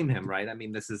don't blame him, right? I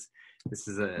mean, this is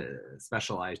a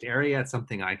specialized area. It's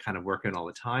something I kind of work in all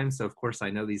the time. So of course I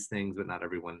know these things, but not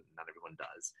everyone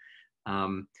does.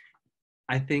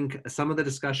 I think some of the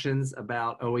discussions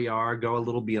about OER go a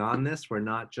little beyond this. We're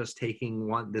not just taking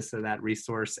this or that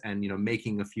resource and, you know,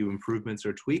 making a few improvements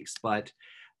or tweaks, but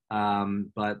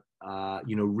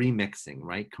you know, remixing,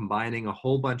 right? Combining a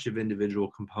whole bunch of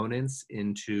individual components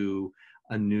into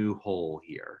a new whole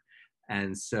here.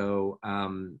 And so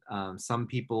some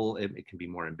people, it can be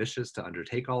more ambitious to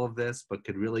undertake all of this, but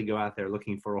could really go out there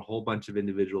looking for a whole bunch of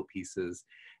individual pieces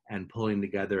and pulling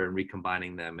together and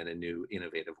recombining them in a new,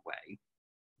 innovative way.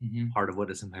 Mm-hmm. Part of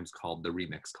what is sometimes called the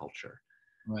remix culture.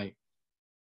 Right.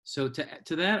 So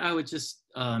to that, I would just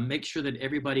make sure that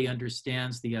everybody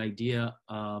understands the idea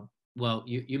of, well,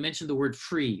 you mentioned the word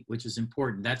free, which is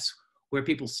important. That's where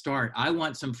people start. I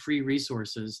want some free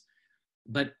resources,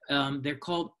 but they're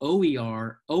called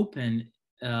OER. Open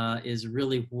is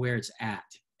really where it's at.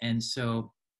 And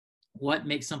so what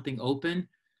makes something open?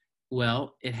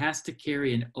 Well, it has to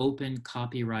carry an open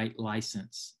copyright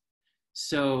license.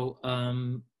 So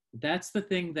that's the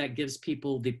thing that gives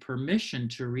people the permission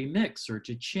to remix or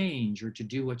to change or to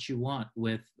do what you want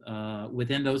with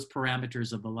within those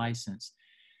parameters of the license.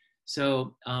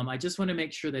 So I just want to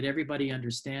make sure that everybody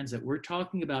understands that we're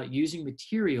talking about using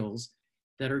materials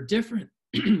that are different,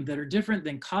 that are different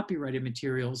than copyrighted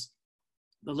materials.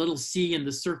 The little C in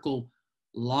the circle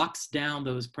locks down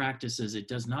those practices. It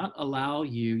does not allow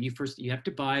you, you have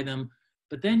to buy them,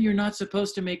 but then you're not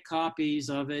supposed to make copies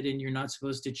of it and you're not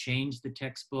supposed to change the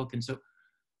textbook. And so,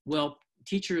 well,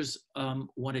 teachers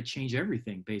want to change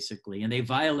everything basically, and they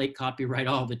violate copyright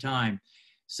all the time.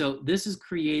 So this is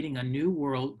creating a new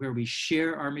world where we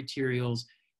share our materials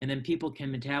and then people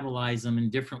can metabolize them in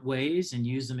different ways and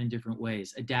use them in different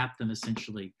ways, adapt them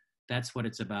essentially. That's what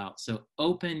it's about. So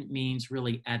open means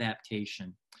really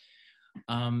adaptation.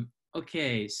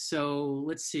 Okay, so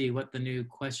let's see what the new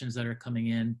questions that are coming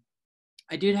in.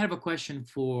 I did have a question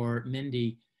for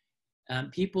Mindy.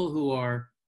 People who are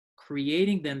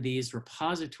creating these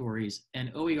repositories, and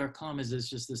OER Commons is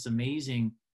just this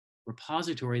amazing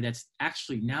repository that's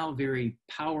actually now very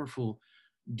powerful.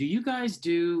 Do you guys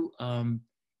do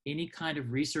any kind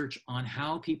of research on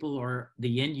how people are,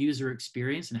 the end user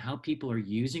experience and how people are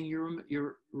using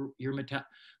your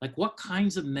like what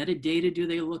kinds of metadata do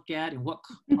they look at and what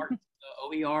parts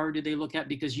of the OER do they look at?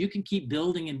 Because you can keep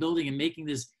building and building and making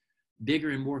this bigger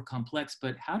and more complex,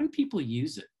 but how do people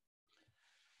use it?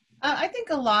 I think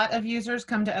a lot of users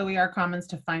come to OER Commons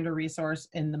to find a resource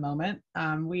in the moment.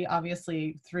 We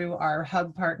obviously, through our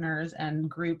hub partners and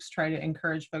groups, try to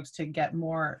encourage folks to get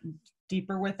more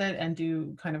deeper with it and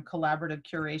do kind of collaborative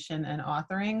curation and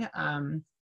authoring.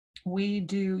 We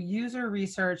do user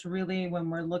research really when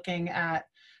we're looking at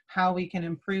how we can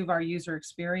improve our user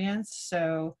experience.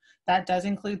 So that does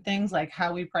include things like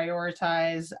how we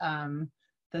prioritize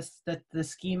the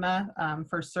schema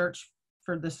for search,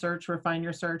 for the search, refine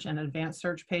your search and advanced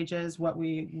search pages, what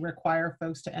we require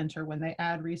folks to enter when they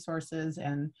add resources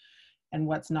and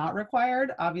what's not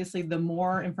required. Obviously, the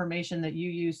more information that you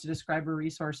use to describe a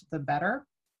resource, the better.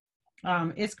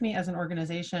 ISKME as an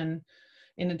organization,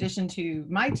 in addition to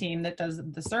my team that does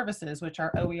the services, which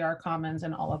are OER Commons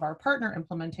and all of our partner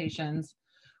implementations,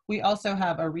 we also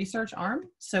have a research arm.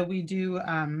 So we do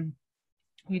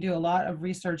a lot of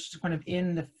research kind of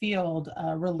in the field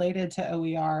related to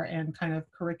OER and kind of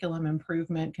curriculum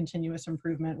improvement, continuous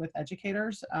improvement with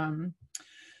educators.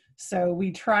 So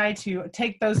we try to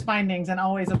take those findings and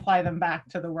always apply them back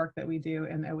to the work that we do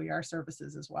in OER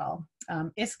services as well.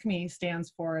 ISKME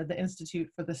stands for the Institute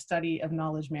for the Study of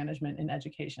Knowledge Management in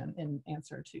Education, in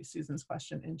answer to Susan's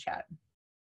question in chat.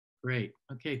 Great.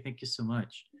 Okay, thank you so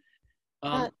much.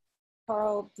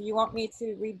 Carl, do you want me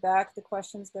to read back the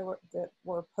questions that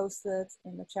were posted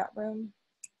in the chat room?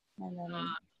 And then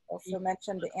also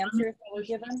mention the answers that were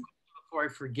given? Before I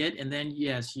forget, and then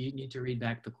yes, you need to read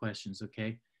back the questions,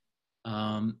 okay?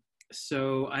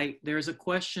 So there's a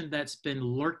question that's been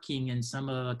lurking in some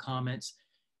of the comments,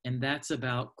 and that's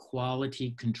about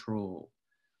quality control,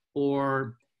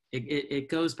 or it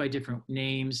goes by different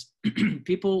names.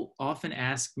 People often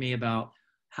ask me about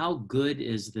how good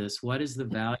is this? What is the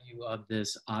value of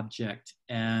this object?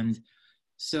 And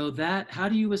so how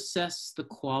do you assess the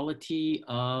quality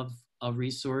of a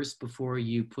resource before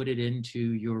you put it into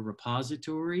your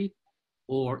repository,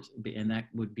 and that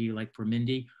would be like for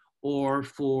Mindy, or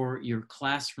for your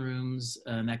classrooms,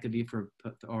 and that could be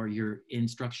or your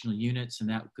instructional units, and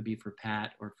that could be for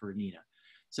Pat or for Anita.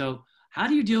 So how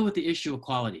do you deal with the issue of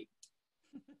quality?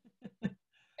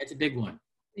 It's a big one.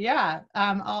 Yeah,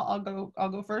 I'll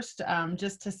go first,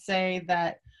 just to say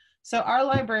that, so our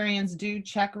librarians do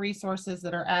check resources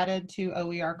that are added to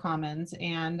OER Commons,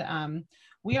 and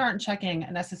we aren't checking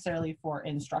necessarily for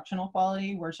instructional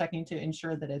quality. We're checking to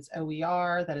ensure that it's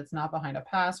OER, that it's not behind a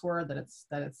password, that it's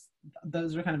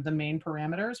those are kind of the main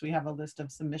parameters. We have a list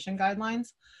of submission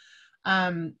guidelines.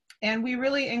 And we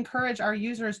really encourage our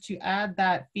users to add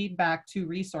that feedback to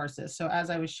resources. So as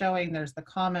I was showing, there's the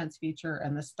comments feature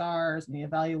and the stars and the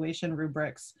evaluation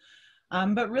rubrics.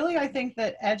 But really, I think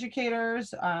that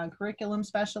educators, curriculum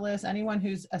specialists, anyone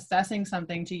who's assessing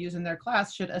something to use in their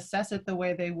class should assess it the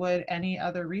way they would any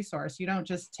other resource. You don't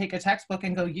just take a textbook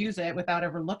and go use it without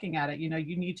ever looking at it. You know,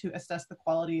 you need to assess the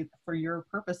quality for your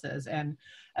purposes and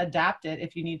adapt it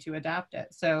if you need to adapt it.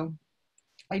 So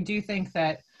I do think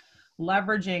that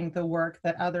leveraging the work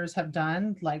that others have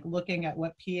done, like looking at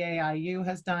what PAIU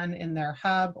has done in their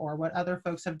hub or what other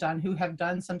folks have done who have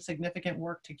done some significant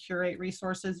work to curate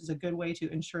resources, is a good way to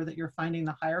ensure that you're finding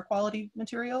the higher quality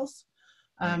materials.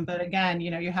 But again,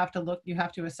 you know, you have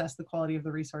to assess the quality of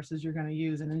the resources you're going to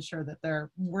use and ensure that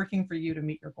they're working for you to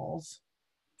meet your goals.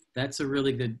 That's a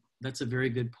very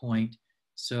good point.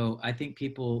 So I think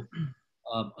people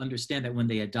understand that when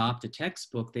they adopt a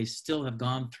textbook, they still have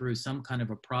gone through some kind of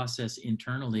a process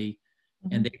internally,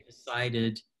 and they've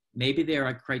decided maybe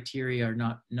their criteria are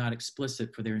not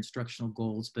explicit for their instructional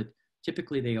goals, but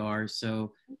typically they are.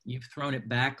 So you've thrown it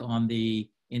back on the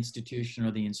institution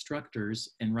or the instructors,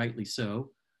 and rightly so.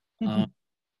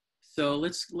 So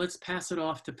let's pass it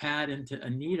off to Pat and to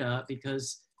Anita,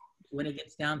 because when it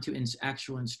gets down to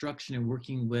actual instruction and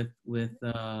working with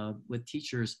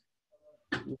teachers,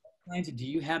 do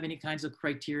you have any kinds of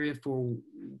criteria for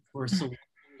selecting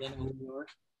an OER?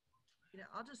 Yeah,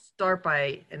 I'll just start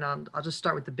I'll just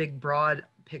start with the big broad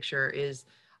picture. Is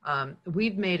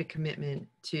we've made a commitment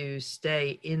to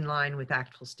stay in line with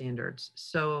ACTFL standards.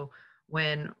 So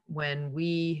when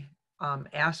we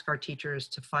ask our teachers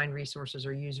to find resources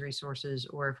or use resources,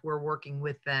 or if we're working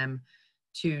with them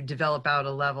to develop out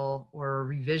a level or a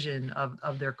revision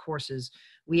of their courses,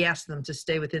 we ask them to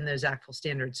stay within those ACTFL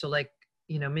standards. So like,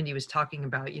 you know, Mindy was talking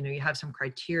about, you know, you have some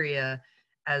criteria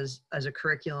as a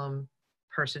curriculum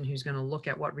person who's going to look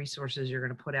at what resources you're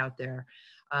going to put out there.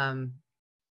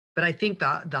 But I think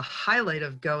the highlight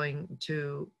of going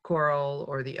to COERLL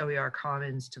or the OER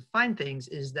Commons to find things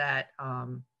is that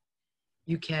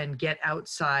you can get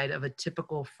outside of a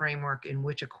typical framework in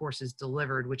which a course is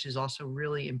delivered, which is also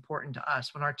really important to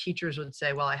us. When our teachers would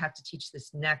say, well, I have to teach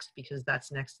this next because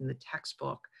that's next in the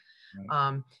textbook.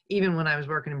 Right. Even when I was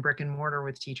working in brick and mortar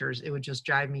with teachers, it would just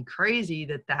drive me crazy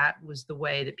that was the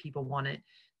way that people wanted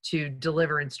to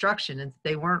deliver instruction. And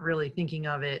they weren't really thinking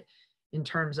of it in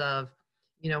terms of,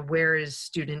 you know, where is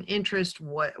student interest?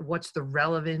 What's the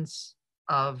relevance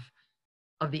of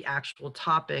the actual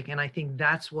topic? And I think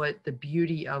that's what the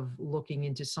beauty of looking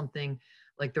into something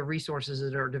like the resources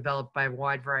that are developed by a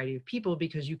wide variety of people,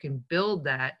 because you can build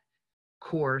that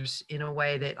course in a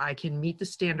way that I can meet the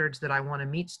standards that I want to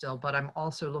meet still, but I'm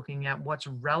also looking at what's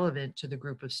relevant to the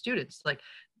group of students. Like,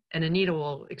 and Anita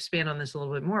will expand on this a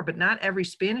little bit more, but not every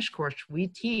Spanish course we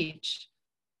teach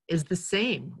is the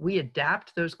same. We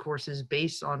adapt those courses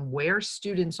based on where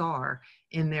students are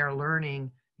in their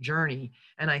learning journey.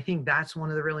 And I think that's one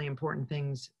of the really important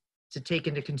things to take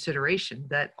into consideration,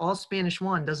 that all Spanish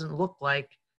 1 doesn't look like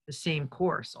the same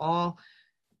course. All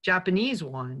Japanese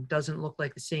 1 doesn't look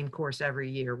like the same course every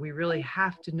year. We really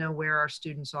have to know where our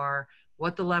students are,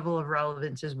 what the level of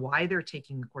relevance is, why they're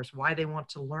taking the course, why they want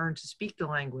to learn to speak the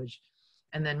language,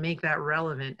 and then make that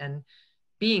relevant. And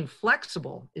being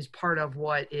flexible is part of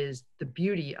what is the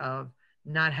beauty of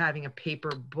not having a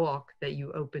paper book that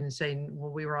you open and say,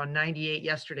 well, we were on 98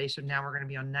 yesterday, so now we're going to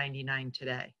be on 99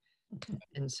 today. Okay.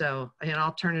 And so, and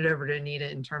I'll turn it over to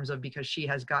Anita in terms of, because she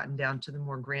has gotten down to the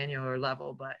more granular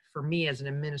level. But for me as an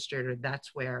administrator,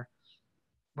 that's where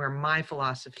my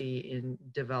philosophy in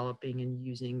developing and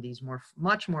using these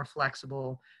much more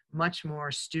flexible, much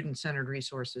more student-centered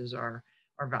resources are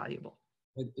valuable.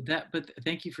 But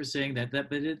thank you for saying that.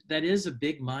 That is a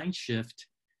big mind shift.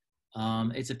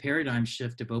 It's a paradigm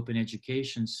shift of open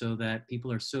education, so that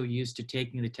people are so used to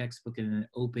taking the textbook and then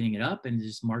opening it up and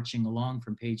just marching along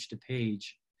from page to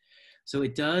page. So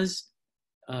it does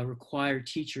require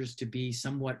teachers to be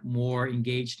somewhat more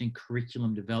engaged in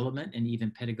curriculum development and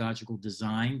even pedagogical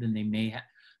design than they may have.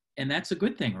 And that's a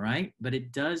good thing, right? But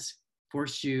it does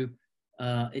force you,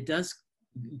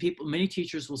 many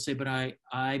teachers will say, but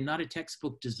I'm not a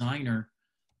textbook designer.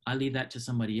 I leave that to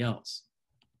somebody else.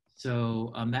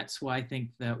 So that's why I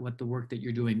think that the work that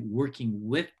you're doing, working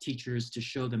with teachers to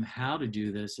show them how to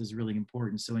do this, is really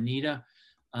important. So Anita,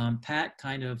 Pat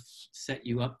kind of set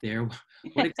you up there.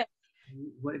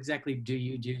 What exactly do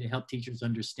you do to help teachers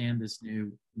understand this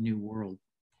new world?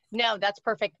 No, that's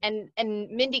perfect. And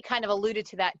Mindy kind of alluded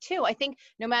to that too. I think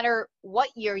no matter what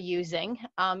you're using,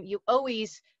 you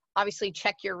always obviously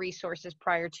check your resources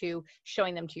prior to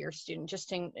showing them to your student, just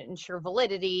to ensure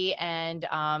validity and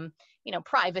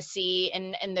privacy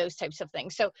and those types of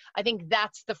things. So I think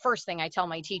that's the first thing I tell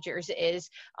my teachers is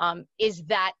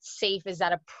that safe? Is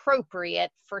that appropriate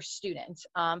for students?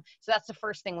 So that's the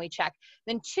first thing we check.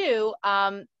 Then 2,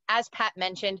 as Pat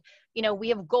mentioned, we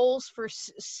have goals for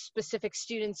specific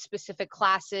students, specific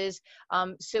classes.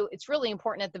 So it's really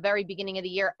important at the very beginning of the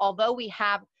year, although we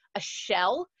have a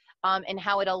shell and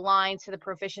how it aligns to the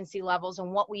proficiency levels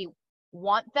and what we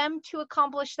want them to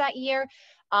accomplish that year.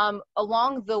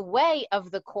 Along the way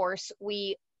of the course,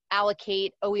 we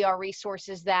allocate OER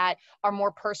resources that are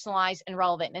more personalized and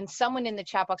relevant. And someone in the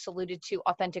chat box alluded to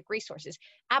authentic resources.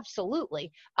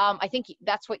 Absolutely. I think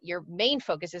that's what your main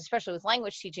focus is, especially with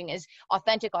language teaching, is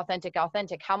authentic, authentic,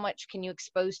 authentic. How much can you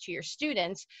expose to your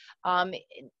students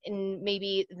in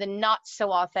maybe the not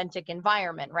so authentic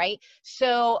environment, right?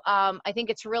 So I think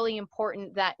it's really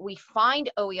important that we find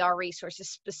OER resources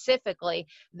specifically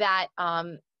that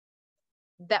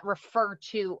refer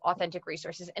to authentic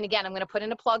resources. And again, I'm going to put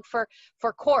in a plug for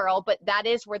COERLL, but that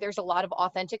is where there's a lot of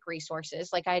authentic resources.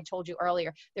 Like I had told you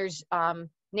earlier, there's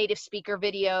native speaker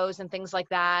videos and things like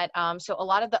that. So a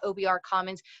lot of the OER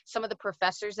Commons, some of the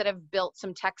professors that have built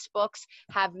some textbooks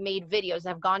have made videos,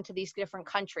 have gone to these different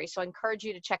countries. So I encourage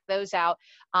you to check those out.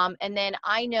 And then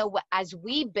I know as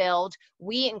we build,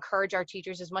 we encourage our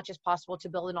teachers as much as possible to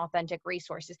build in authentic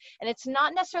resources. And it's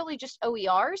not necessarily just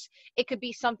OERs. It could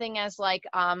be something as like,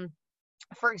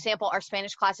 for example, our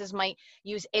Spanish classes might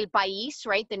use El País,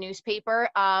 right, the newspaper.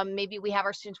 Maybe we have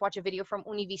our students watch a video from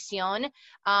Univision.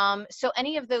 So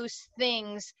any of those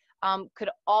things could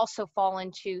also fall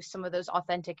into some of those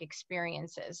authentic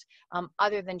experiences,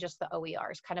 other than just the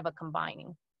OERs, kind of a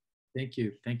combining. Thank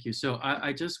you. Thank you. So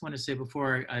I just want to say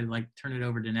before I turn it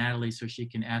over to Natalie so she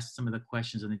can ask some of the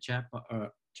questions in the chat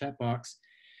box.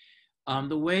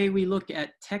 The way we look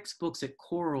at textbooks at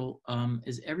COERLL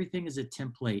is everything is a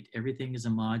template. Everything is a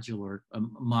module.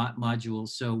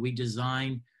 So we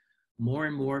design more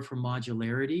and more for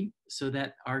modularity so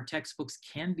that our textbooks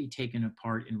can be taken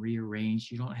apart and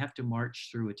rearranged. You don't have to march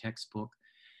through a textbook.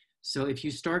 So if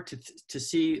you start to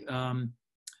see,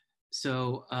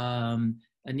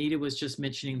 Anita was just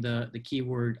mentioning the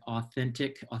keyword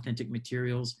authentic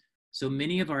materials. So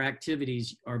many of our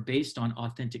activities are based on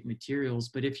authentic materials,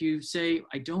 but if you say,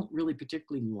 I don't really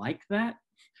particularly like that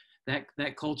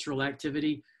cultural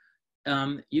activity,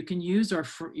 you can use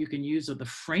the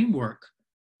framework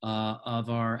of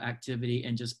our activity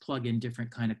and just plug in different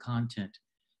kind of content.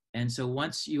 And so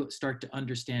once you start to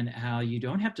understand how you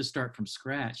don't have to start from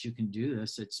scratch, you can do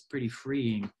this, it's pretty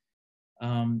freeing.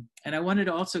 And I wanted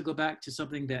to also go back to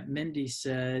something that Mindy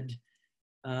said,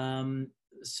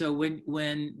 so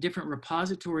when different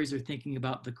repositories are thinking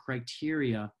about the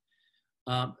criteria,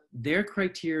 their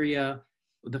criteria,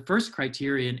 the first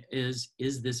criterion is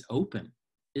this open?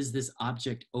 Is this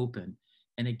object open?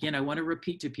 And again, I want to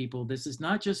repeat to people, this is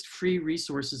not just free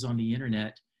resources on the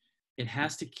internet. It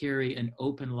has to carry an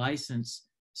open license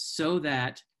so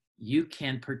that you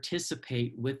can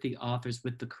participate with the authors,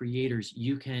 with the creators.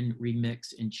 You can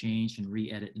remix and change and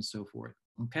re-edit and so forth,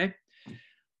 okay?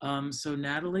 So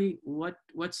Natalie,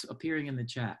 what's appearing in the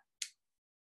chat?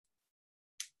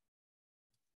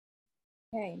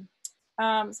 Okay,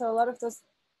 so a lot of those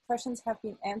questions have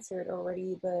been answered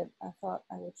already, but I thought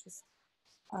I would just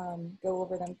go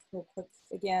over them real quick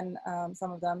again,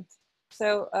 some of them.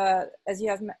 So as you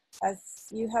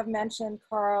have mentioned,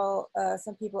 Carl,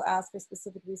 some people ask for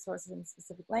specific resources in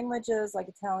specific languages like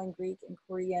Italian, Greek, and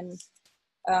Korean.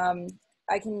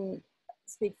 I can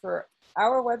speak for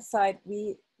our website.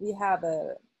 We have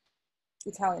a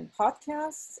Italian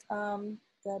podcast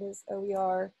that is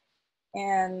OER,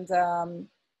 and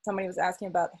somebody was asking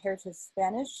about heritage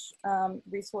Spanish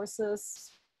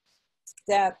resources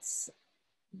that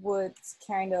would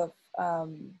kind of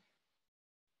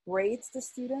rate the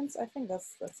students. I think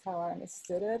that's how I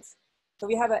understood it. So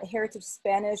we have a heritage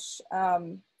Spanish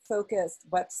focused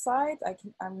website.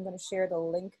 I'm going to share the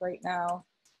link right now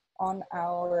on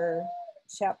our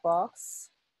chat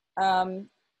box. And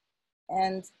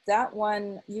that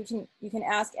one, you can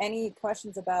ask any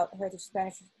questions about heritage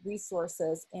Spanish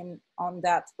resources on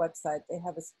that website. They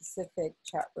have a specific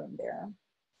chat room there.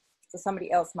 So somebody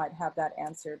else might have that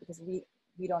answer because we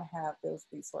don't have those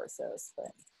resources.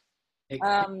 But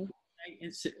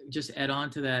just add on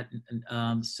to that.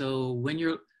 So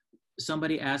when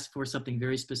somebody asks for something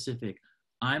very specific,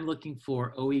 I'm looking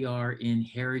for OER in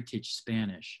heritage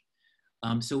Spanish.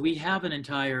 So we have an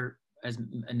entire, as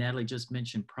Natalie just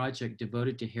mentioned, project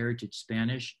devoted to heritage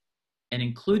Spanish, and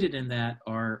included in that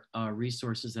are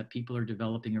resources that people are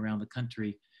developing around the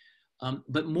country.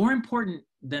 But more important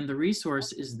than the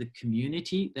resource is the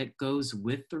community that goes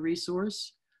with the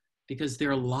resource, because there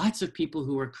are lots of people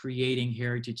who are creating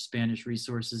heritage Spanish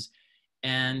resources,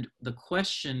 and the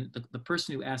person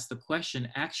who asked the question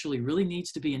actually really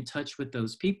needs to be in touch with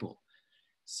those people.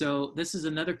 So this is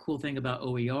another cool thing about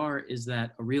OER, is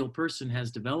that a real person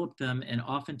has developed them, and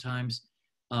oftentimes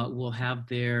will have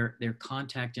their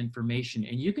contact information,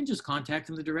 and you can just contact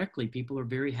them directly. People are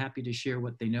very happy to share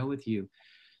what they know with you.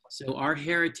 So our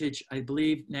heritage, I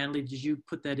believe, Natalie, did you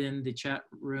put that in the chat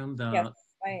room? Yes,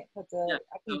 I put the, yeah.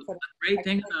 I So the great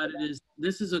thing about it is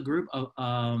this is a group of,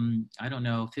 I don't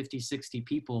know, 50, 60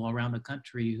 people around the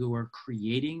country who are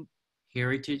creating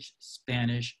heritage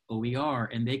Spanish OER,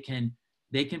 and they can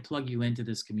plug you into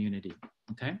this community,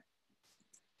 okay?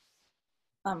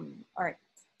 All right,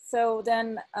 so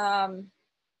then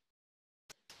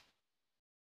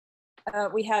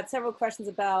we had several questions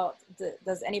about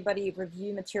does anybody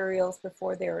review materials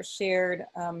before they are shared?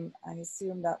 I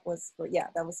assume that was for, yeah,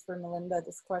 that was for Melinda,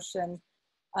 this question.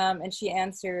 And she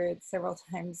answered several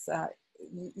times,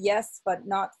 yes, but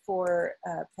not for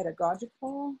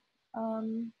pedagogical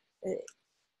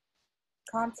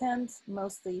content,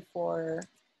 mostly for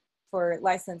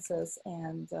licenses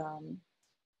and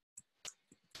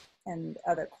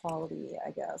other quality,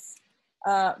 I guess.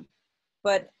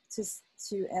 But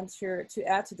to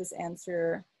add to this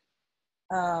answer,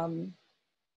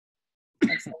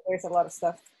 there's a lot of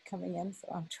stuff coming in, so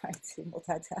I'm trying to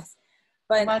multitask.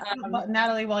 But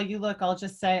Natalie, while you look, I'll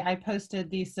just say I posted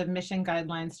the submission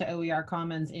guidelines to OER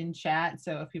Commons in chat.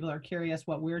 So if people are curious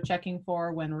what we're checking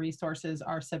for when resources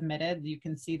are submitted, you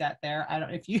can see that there. I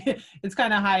don't, if you, it's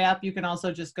kind of high up. You can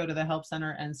also just go to the Help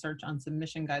Center and search on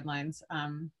submission guidelines.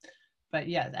 But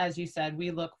yeah, as you said,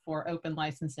 we look for open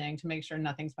licensing to make sure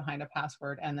nothing's behind a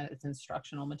password and that it's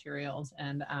instructional materials.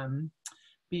 And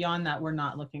beyond that, we're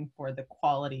not looking for the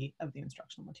quality of the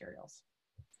instructional materials.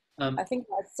 I think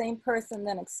that same person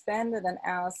then expanded and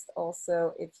asked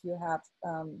also if you have,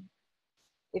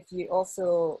 if you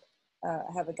also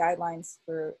have a guidelines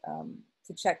for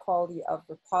to check quality of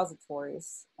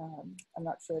repositories. I'm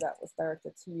not sure that was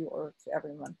directed to you or to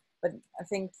everyone, but I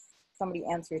think somebody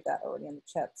answered that already in the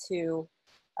chat too.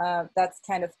 That's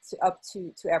kind of up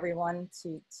to everyone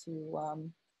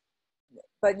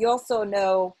but you also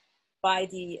know by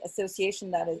the association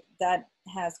that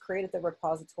has created the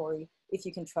repository if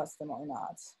you can trust them or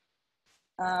not.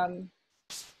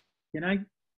 Can I?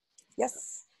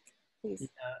 Yes, please.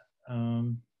 Yeah,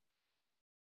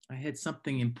 I had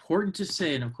something important to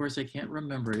say, and of course I can't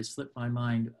remember. It slipped my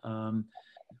mind. Okay,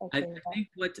 I think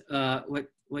what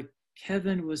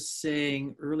Kevin was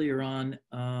saying earlier on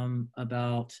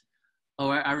about Oh,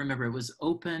 I remember, it was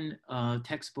open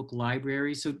textbook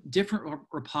library. So different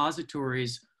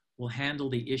repositories will handle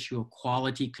the issue of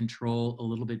quality control a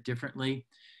little bit differently.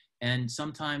 And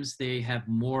sometimes they have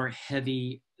more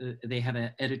heavy, they have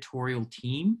an editorial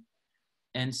team.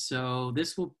 And so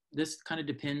this kind of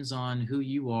depends on who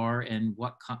you are and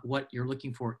what you're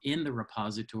looking for in the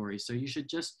repository. So you should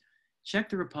just check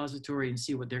the repository and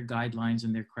see what their guidelines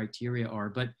and their criteria are.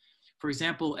 But for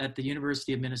example, at the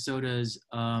University of Minnesota's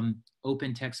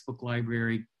open textbook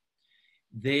library,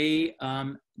 they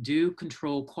do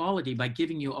control quality by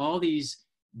giving you all these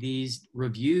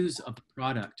reviews of the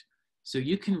product. So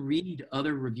you can read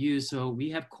other reviews. So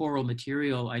we have COERLL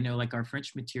material. I know, like our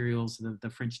French materials, the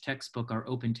French textbook, our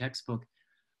open textbook,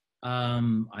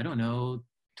 I don't know,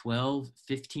 12,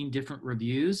 15 different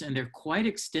reviews, and they're quite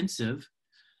extensive.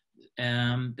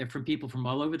 They're from people from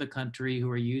all over the country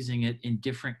who are using it in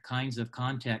different kinds of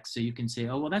contexts. So you can say,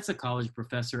 oh, well, that's a college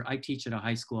professor. I teach at a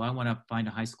high school. I want to find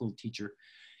a high school teacher.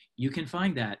 You can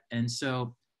find that. And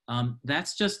so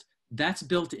that's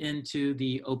built into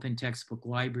the open textbook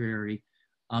library.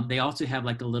 They also have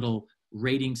like a little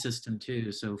rating system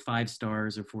too. So 5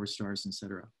 stars or 4 stars,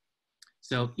 etc.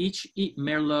 So each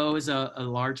Merlot is a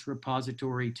large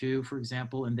repository too, for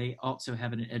example, and they also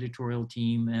have an editorial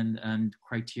team and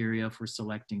criteria for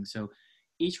selecting. So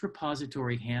each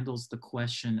repository handles the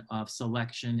question of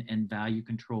selection and value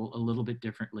control a little bit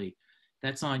differently.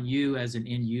 That's on you as an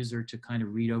end user to kind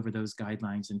of read over those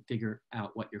guidelines and figure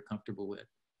out what you're comfortable with.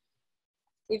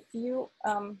 If you,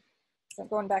 so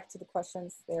going back to the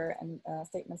questions there and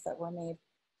statements that were made,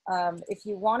 if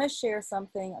you want to share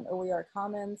something on OER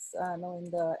Commons,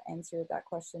 Melinda answered that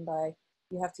question by,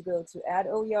 you have to go to add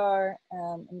OER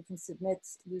and you can submit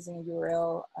using a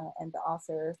URL and the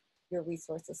author your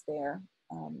resources there.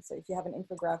 So if you have an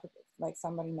infographic, like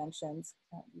somebody mentioned,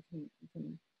 you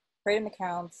can create an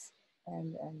account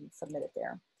and submit it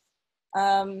there.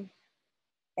 And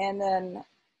then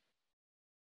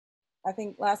I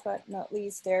think last but not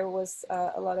least, there was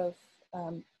a lot of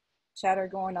chatter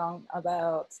going on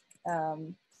about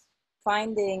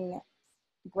finding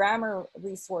grammar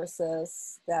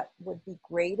resources that would be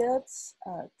graded,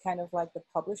 kind of like the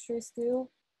publishers do.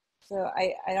 So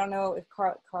I don't know if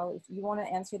Carl, if you want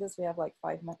to answer this, we have like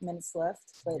 5 minutes left,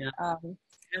 but yeah.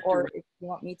 or if you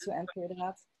want me to answer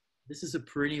that. This is a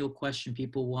perennial question.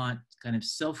 People want kind of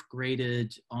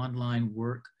self-graded online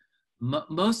work.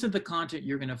 Most of the content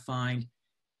you're going to find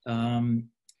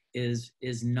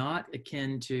is not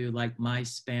akin to like My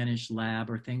Spanish Lab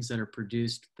or things that are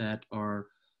produced that are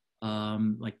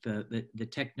like the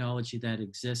technology that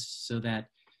exists, so that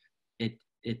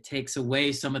it takes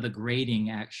away some of the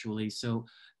grading actually. So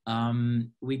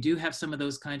we do have some of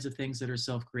those kinds of things that are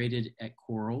self-graded at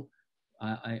COERLL,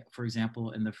 for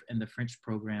example, in the French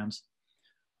programs.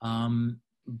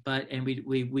 And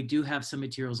we do have some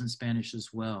materials in Spanish as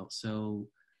well. So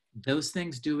those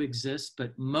things do exist,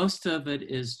 but most of it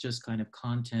is just kind of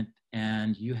content,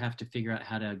 and you have to figure out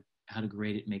how to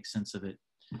grade it, make sense of it.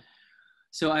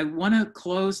 So I want to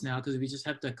close now because we just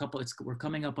have to we're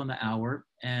coming up on the hour,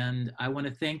 and I want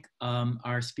to thank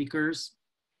our speakers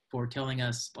for telling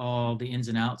us all the ins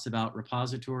and outs about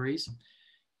repositories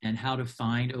and how to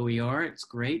find OER. It's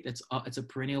great. It's a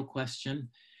perennial question.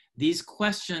 These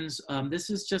questions, this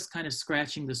is just kind of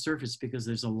scratching the surface because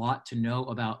there's a lot to know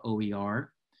about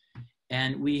OER.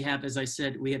 And we have, as I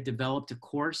said, we have developed a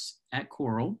course at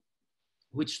COERLL,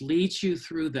 which leads you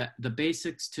through the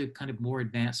basics to kind of more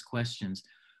advanced questions.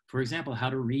 For example, how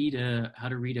to read a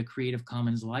Creative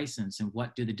Commons license, and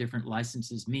what do the different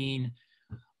licenses mean?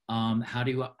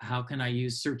 How can I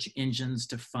use search engines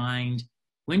to find,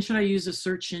 when should I use a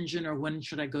search engine, or when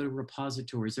should I go to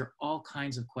repositories? There are all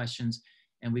kinds of questions,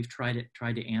 and we've tried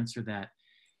to answer that.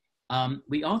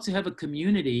 We also have a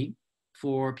community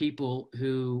for people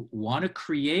who want to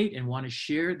create and want to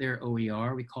share their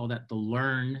OER. We call that the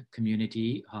Learn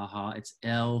community. It's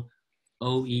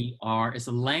LOER. It's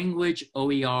a language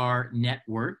OER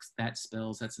network. That's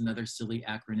another silly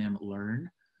acronym, Learn.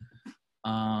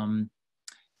 And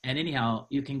anyhow,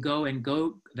 you can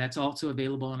go, that's also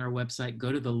available on our website.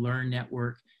 Go to the Learn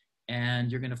network, and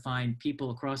you're going to find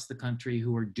people across the country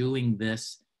who are doing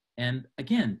this. And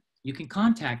again, you can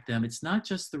contact them. It's not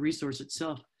just the resource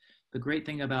itself. The great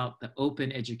thing about the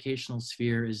open educational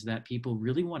sphere is that people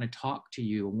really want to talk to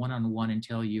you one-on-one and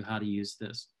tell you how to use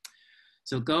this.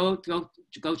 So go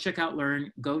check out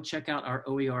Learn, go check out our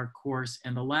OER course.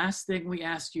 And the last thing we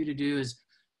ask you to do is,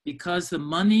 because the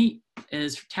money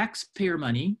is taxpayer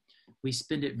money, we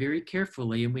spend it very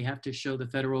carefully, and we have to show the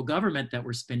federal government that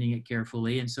we're spending it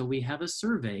carefully. And so we have a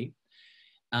survey.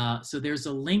 So there's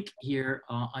a link here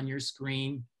on your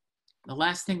screen the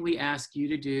last thing we ask you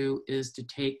to do is to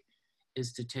take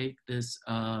this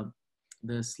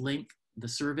this link, the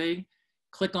survey.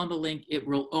 Click on the link. It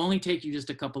will only take you just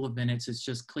a couple of minutes. It's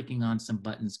just clicking on some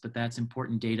buttons, but that's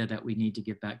important data that we need to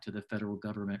get back to the federal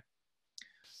government.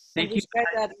 Thank you.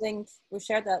 We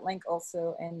shared that link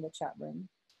also in the chat room.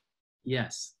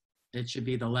 Yes, it should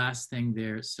be the last thing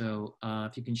there. So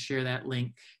if you can share that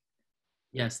link.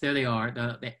 Yes, there they are.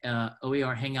 The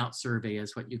OER Hangout survey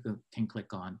is what you can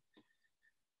click on.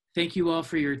 Thank you all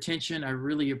for your attention. I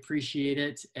really appreciate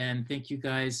it. And thank you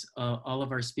guys, all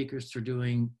of our speakers, for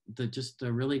doing just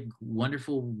the really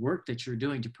wonderful work that you're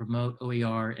doing to promote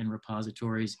OER and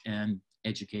repositories and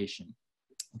education.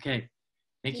 Okay,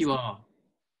 thank you all.